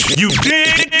Rampage, you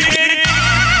dig?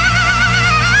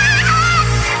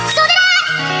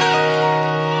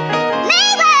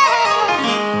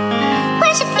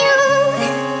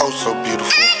 So beautiful.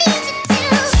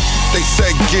 They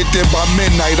said get there by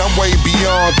midnight, I'm way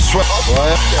beyond 12.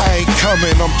 What? I ain't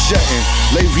coming, I'm jetting,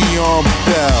 Le'Veon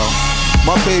Bell.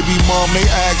 My baby mom, they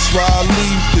ask why I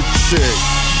leave the chick.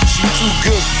 She too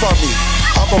good for me,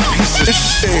 I'm a piece of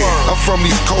shit. I'm from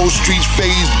these cold streets,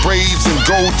 phased braids and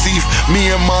gold teeth.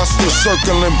 Me and Monster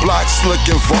circling blocks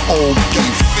looking for old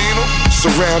beef.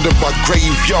 Surrounded by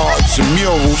graveyards and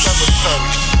murals.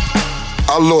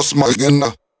 I lost my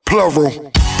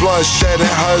plural. Bloodshed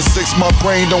and HUD-6, my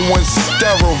brain done went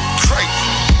sterile.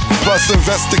 Plus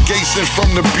investigation from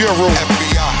the Bureau,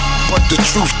 FBI. But the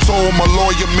truth told, my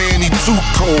lawyer man, he too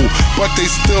cold. But they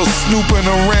still snooping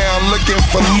around looking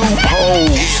for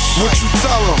loopholes. What you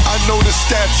tell them? I know the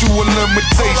statute of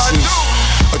limitations.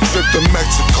 A trip to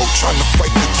Mexico, trying to fight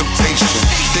the temptation.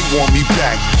 They want me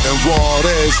back, and raw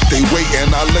as they waiting.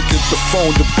 I look at the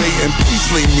phone debating, please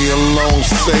leave me alone,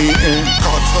 Satan.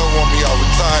 Cartel want me out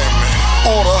retirement.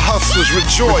 All the hustlers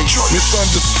rejoice.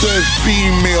 Misunderstood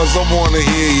females, I wanna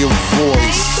hear your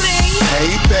voice.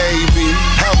 Hey baby,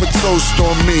 have a toast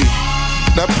on me.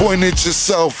 Now point at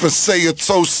yourself and say a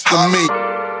toast to me.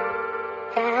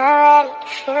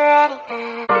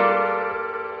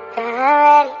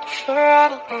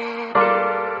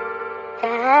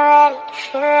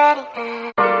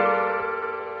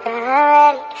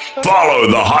 Follow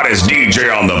the hottest DJ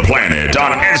on the planet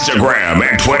on Instagram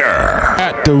and Twitter.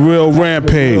 At The Real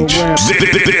Rampage.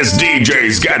 This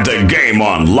DJ's got the game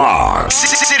on lock.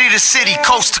 City to city,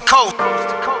 coast to coast.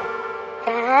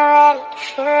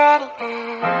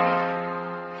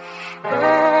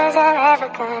 Who's I'm ever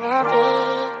gonna be?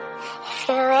 If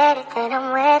you're ready, then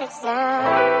I'm ready,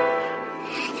 son.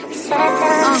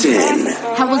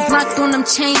 I was locked on them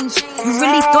chains. You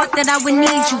really thought that I would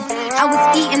need you. I was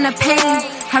eating the pain.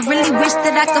 I really wish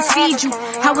that I could feed you.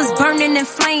 I was burning in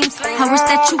flames. I wish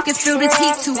that you could feel this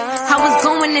heat too. I was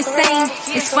going insane.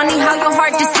 It's funny how your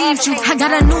heart deceives you. I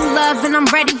got a new love and I'm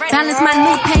ready. Balance my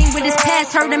new pain with this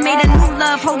past hurt and made a new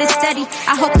love. Hold it steady.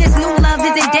 I hope this new love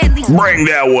isn't deadly. Bring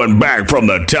that one back from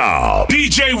the top.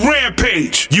 DJ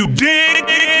Rampage, you dig?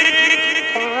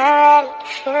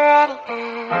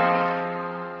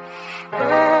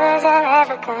 Who's I'm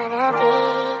ever gonna be?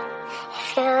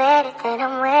 If you're ready, then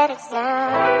I'm ready, son.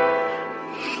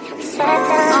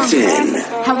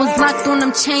 I was locked on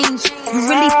them chains. You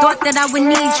really thought that I would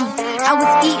need you. I was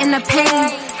eating the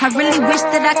pain. I really wish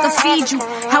that I could feed you.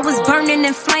 I was burning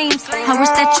in flames. I wish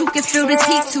that you could feel this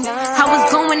heat too. I was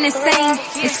going insane.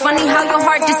 It's funny how your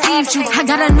heart deceives you. I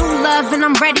got a new love and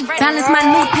I'm ready. Balance my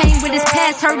new pain with this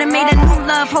past hurt and made a new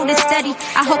love. Hold it steady.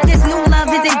 I hope this new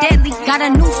love isn't deadly. Got a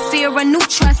new fear, a new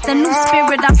trust, a new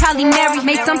spirit. I'll probably marry.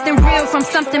 Made something real from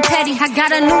something petty. I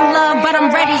got a new love, but I'm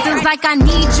ready. Feels like I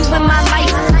need you in my life.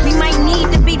 We might need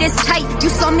to be this tight. You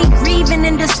saw me grieving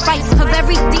in despite of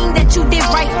everything that you did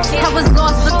right. I was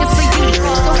lost looking for you.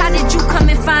 So how did you come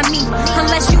and find me?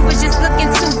 Unless you was just looking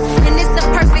too. And it's the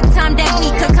perfect time that we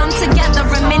could come together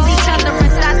and mend each other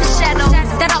inside the shadows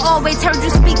that I always heard you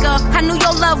speak of. I knew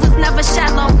your love was never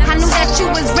shallow. I knew that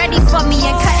you was ready for me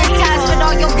and cutting ties with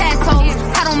all your past hoes.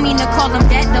 I don't mean to call them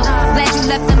that though. Glad you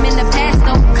left them in the past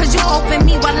though. Cause you opened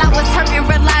me while I was hurting,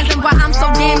 realizing why I'm so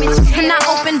damaged. And I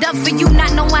opened up for you,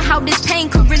 not knowing how this pain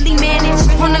could really manage.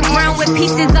 On the ground with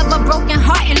pieces of a broken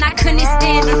heart and I couldn't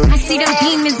stand it. I see them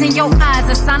demons in your eyes,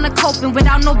 a sign of coping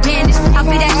without no bandage. I'll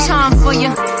be that charm for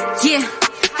you, yeah.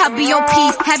 I'll be your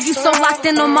peace. Have you so locked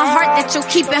in on my heart that you'll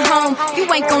keep it home? You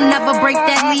ain't gon' never break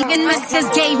that league. And just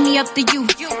gave me up to you.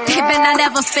 Baby, I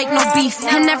never fake no beef.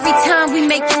 And every time we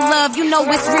making love, you know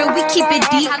it's real. We keep it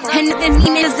deep. And the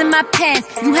meanings in my past.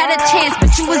 You had a chance,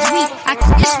 but you was weak. I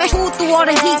couldn't expect you through all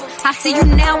the heat. I see you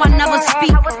now, I never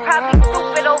speak. I was probably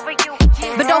stupid over you.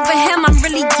 But over him, I'm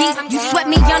really geek. You swept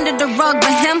me under the rug,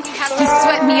 but him, he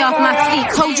swept me off my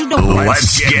feet. Told you to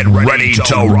Let's get ready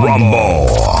to rumble.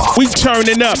 We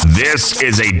turning up. This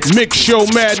is a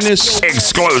Mixshowmadness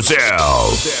exclusive.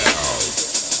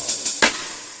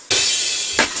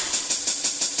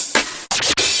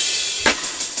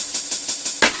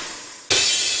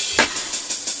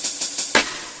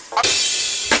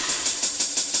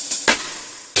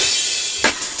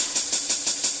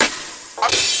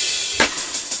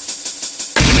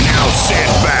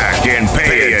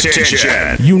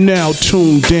 Attention. You now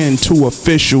tuned in to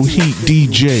Official Heat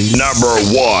DJ. Number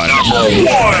one.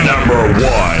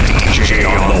 DJ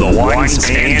on the ones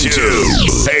and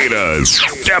twos. Haters,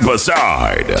 step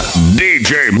aside.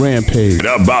 DJ Rampage.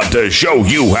 About to show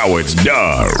you how it's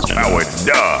done.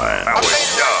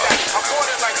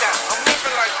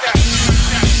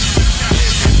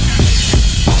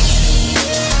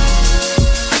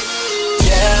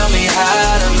 Tell me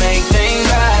how to make things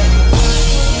right,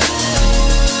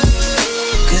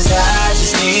 'cause I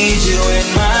just need you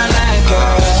in my life,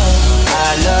 girl.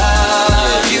 I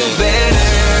love you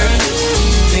better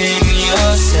than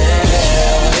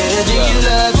yourself, better than you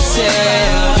love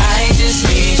yourself. I just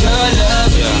need your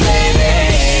love, baby.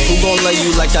 Who gon' love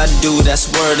you like I do? That's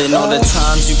word. And all the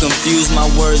times you confuse my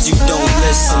words, you don't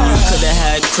listen. You could've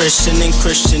had Christian and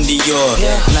Christian Dior.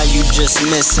 Now you just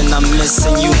missing, I'm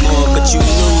missing you more. But you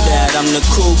knew that I'm the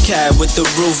cool cat with the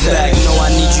roof back. No, I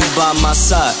need you by my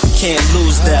side, can't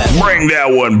lose that. Bring that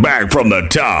one back from the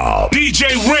top.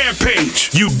 DJ Rampage,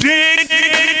 you dig?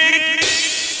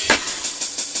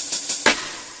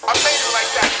 I made it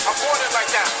like that. I want it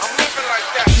like that. I'm living like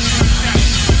that.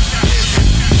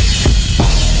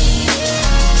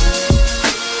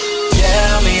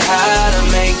 Tell me how to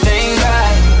make things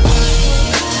right,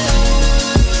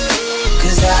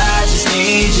 'cause I just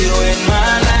need you in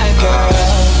my life, girl.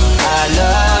 I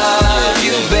love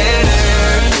you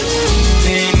better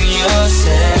than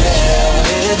yourself,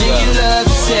 better than you love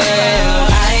yourself.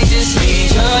 I just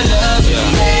need your love,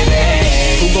 baby.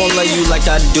 Who gon' love you like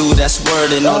I do? That's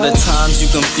word. And all the times you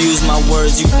confuse my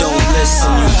words, you don't listen.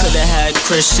 You could've had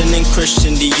Christian and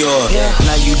Christian Dior.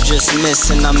 Now you just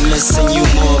missing, I'm missing you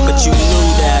more. But you knew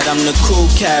that I'm the cool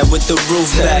cat with the roof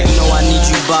back. No, I need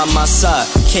you by my side,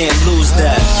 can't lose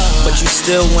that. But you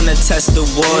still wanna test the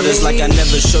waters, like I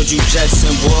never showed you jets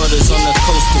and waters on the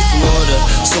coast of Florida.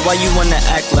 So why you wanna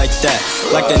act like that?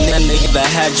 Like a nigga that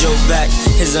had your back,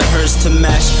 his and hers to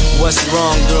match. What's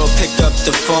wrong, girl? Pick up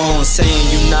the phone, saying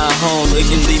you not home, you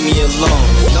can leave me alone.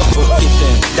 No forget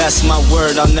then, that's my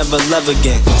word, I'll never love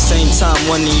again. Same time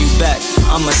wanting you back,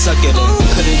 I'ma suck it in.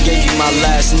 Could've gave you my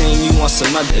last name, you want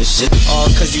some other shit. All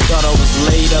 'cause you thought I was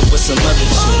laid up with some other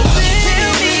shit.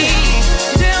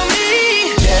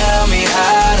 Tell me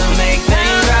how to make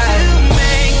things right,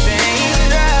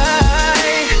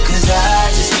 'cause I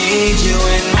just need you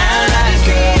in my life,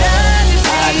 girl.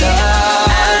 I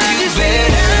love you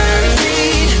better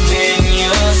than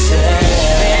yourself,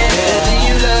 better than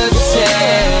you love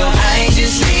yourself. I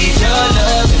just need your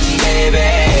love, baby.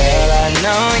 Girl, I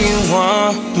know you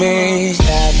want me.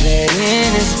 Stop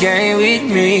playing this game with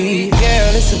me.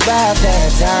 Girl, it's about that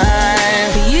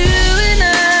time for you and I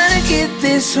to get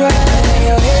this right. Lay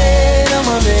your head on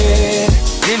my bed,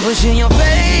 then pushing your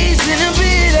face in the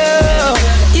pillow.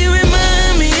 You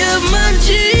remind me of my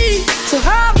G, so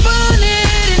hop on it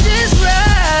and just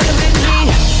ride with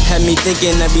me. Had me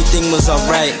thinking everything was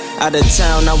alright. Out of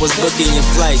town, I was booking your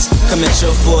flights, coming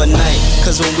chill for a night.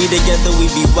 'Cause when we together, we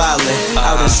be wildin',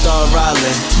 out in Star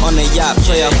Island, on a yacht,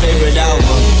 play our favorite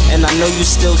album. And I know you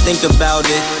still think about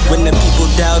it. When the people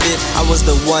doubt it, I was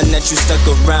the one that you stuck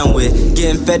around with.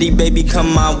 Getting fetty, baby,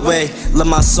 come my way. Love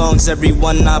my songs, every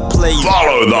one I play.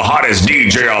 Follow the hottest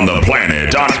DJ on the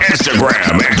planet on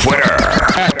Instagram and Twitter.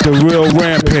 At The Real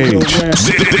Rampage.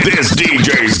 This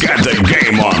DJ's got the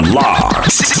game on lock.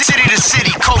 City to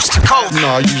city, coast to coast. No,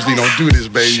 I usually don't do this,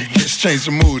 baby. Just change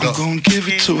the mood up. Gonna give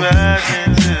it to her.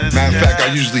 Matter of fact, I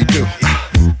usually do.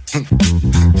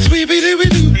 Sweet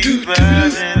do.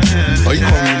 Oh, you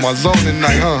call me in my zone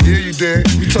tonight, huh? Yeah, you did.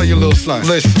 You tell your little son.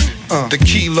 Listen. The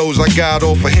kilos I got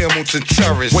off of Hamilton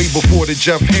Terrace, way before the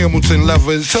Jeff Hamilton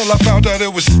levers, till I found out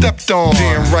it was stepped on.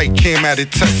 Damn right, came at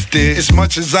it tested, as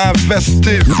much as I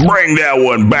invested. Bring that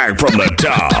one back from the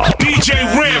top. DJ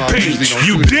Rampage,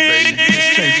 you dig?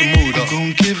 Just change the mood up.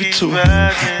 Gonna give it to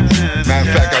her. Matter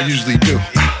of fact, I usually do.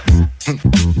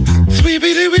 Sweet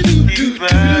do.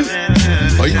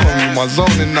 Oh, you call me in my zone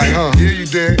tonight, huh? Yeah, you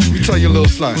did. You tell your little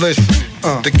son. Listen.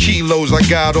 The kilos I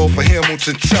got off of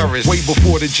Hamilton Terrace, way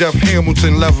before the Jeff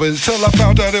Hamilton levers, till I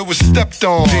found out it was stepped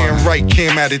on. Damn right,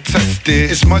 came at it tested,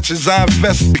 as much as I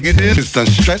invested. It's done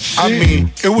stretched. I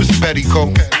mean, it was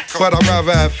petticoat, but I'd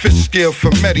rather have fish scale for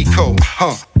Medico,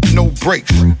 huh? no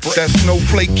breaks. That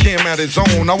snowflake came at his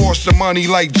own. I watched the money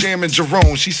like Jam and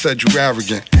Jerome. She said you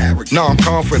arrogant. Nah, I'm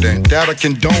confident that I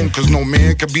condone, cause no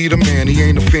man could be the man. He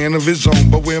ain't a fan of his own.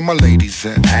 But where my ladies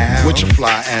at? With your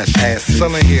fly ass.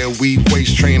 Selling hair, weave,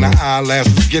 waist trainer,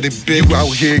 eyelashes. Get it big. You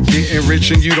out here getting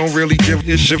rich and you don't really give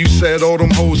a shit. You said all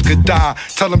them hoes could die.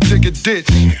 Tell them dig a ditch.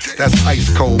 That's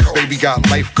ice cold. Baby got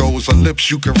life goals. Her lips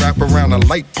you can wrap around a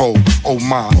light pole. Oh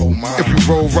my. If you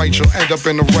roll right, you'll end up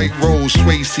in the right row.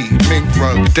 Sway seat, mink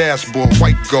rug, dashboard,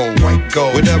 white gold.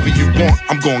 Whatever you want,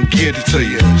 I'm gonna get it to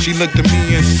you. She looked at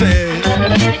me and said,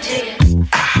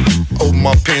 oh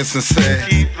my pants and said,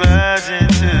 keep rising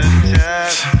to the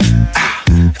top.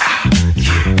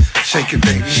 Shake it,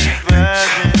 baby.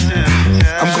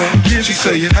 I'm gonna get it. She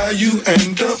say, how you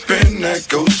end up in that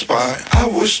ghost spot? I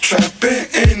was trapping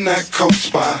in that cold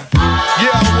spot.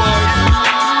 Yeah, I was.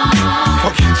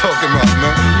 Fuck you talking about,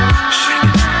 man?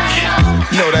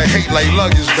 You know that hate like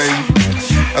luggage, baby.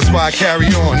 That's why I carry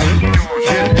on,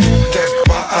 yeah. That's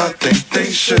why I think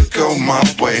things should go my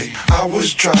way. I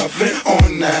was driving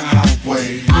on that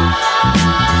highway.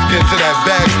 Get to that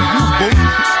bag for you,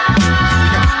 boo.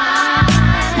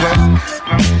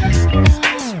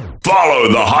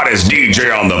 Follow the hottest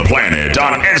DJ on the planet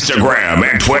on Instagram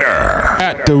and Twitter.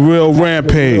 At The Real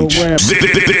Rampage.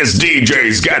 This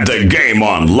DJ's got the game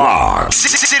on lock.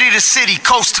 City to city,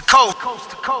 coast to coast.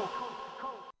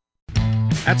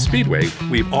 At Speedway,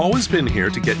 we've always been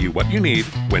here to get you what you need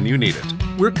when you need it.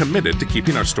 We're committed to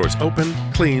keeping our stores open,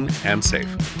 clean, and safe,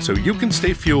 so you can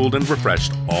stay fueled and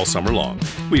refreshed all summer long.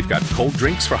 We've got cold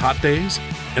drinks for hot days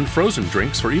and frozen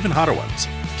drinks for even hotter ones,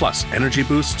 plus energy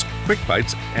boosts, quick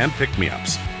bites, and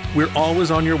pick-me-ups. We're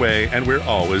always on your way, and we're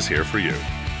always here for you.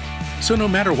 So no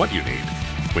matter what you need,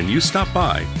 when you stop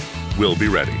by, we'll be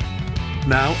ready.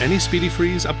 Now, any Speedy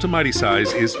Freeze up to mighty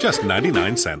size is just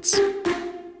 99 cents.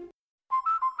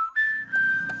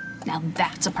 Now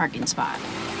that's a parking spot.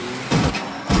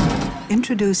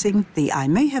 Introducing the I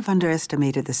may have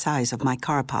underestimated the size of my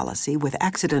car policy with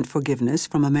accident forgiveness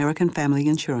from American Family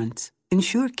Insurance.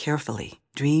 Insure carefully.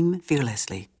 Dream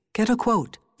fearlessly. Get a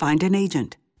quote. Find an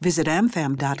agent. Visit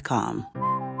amfam.com.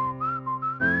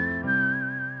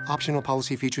 Optional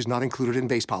policy features not included in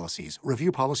base policies.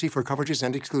 Review policy for coverages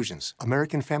and exclusions.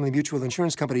 American Family Mutual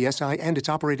Insurance Company, SI, and its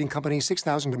operating company,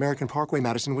 6000 American Parkway,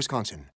 Madison, Wisconsin.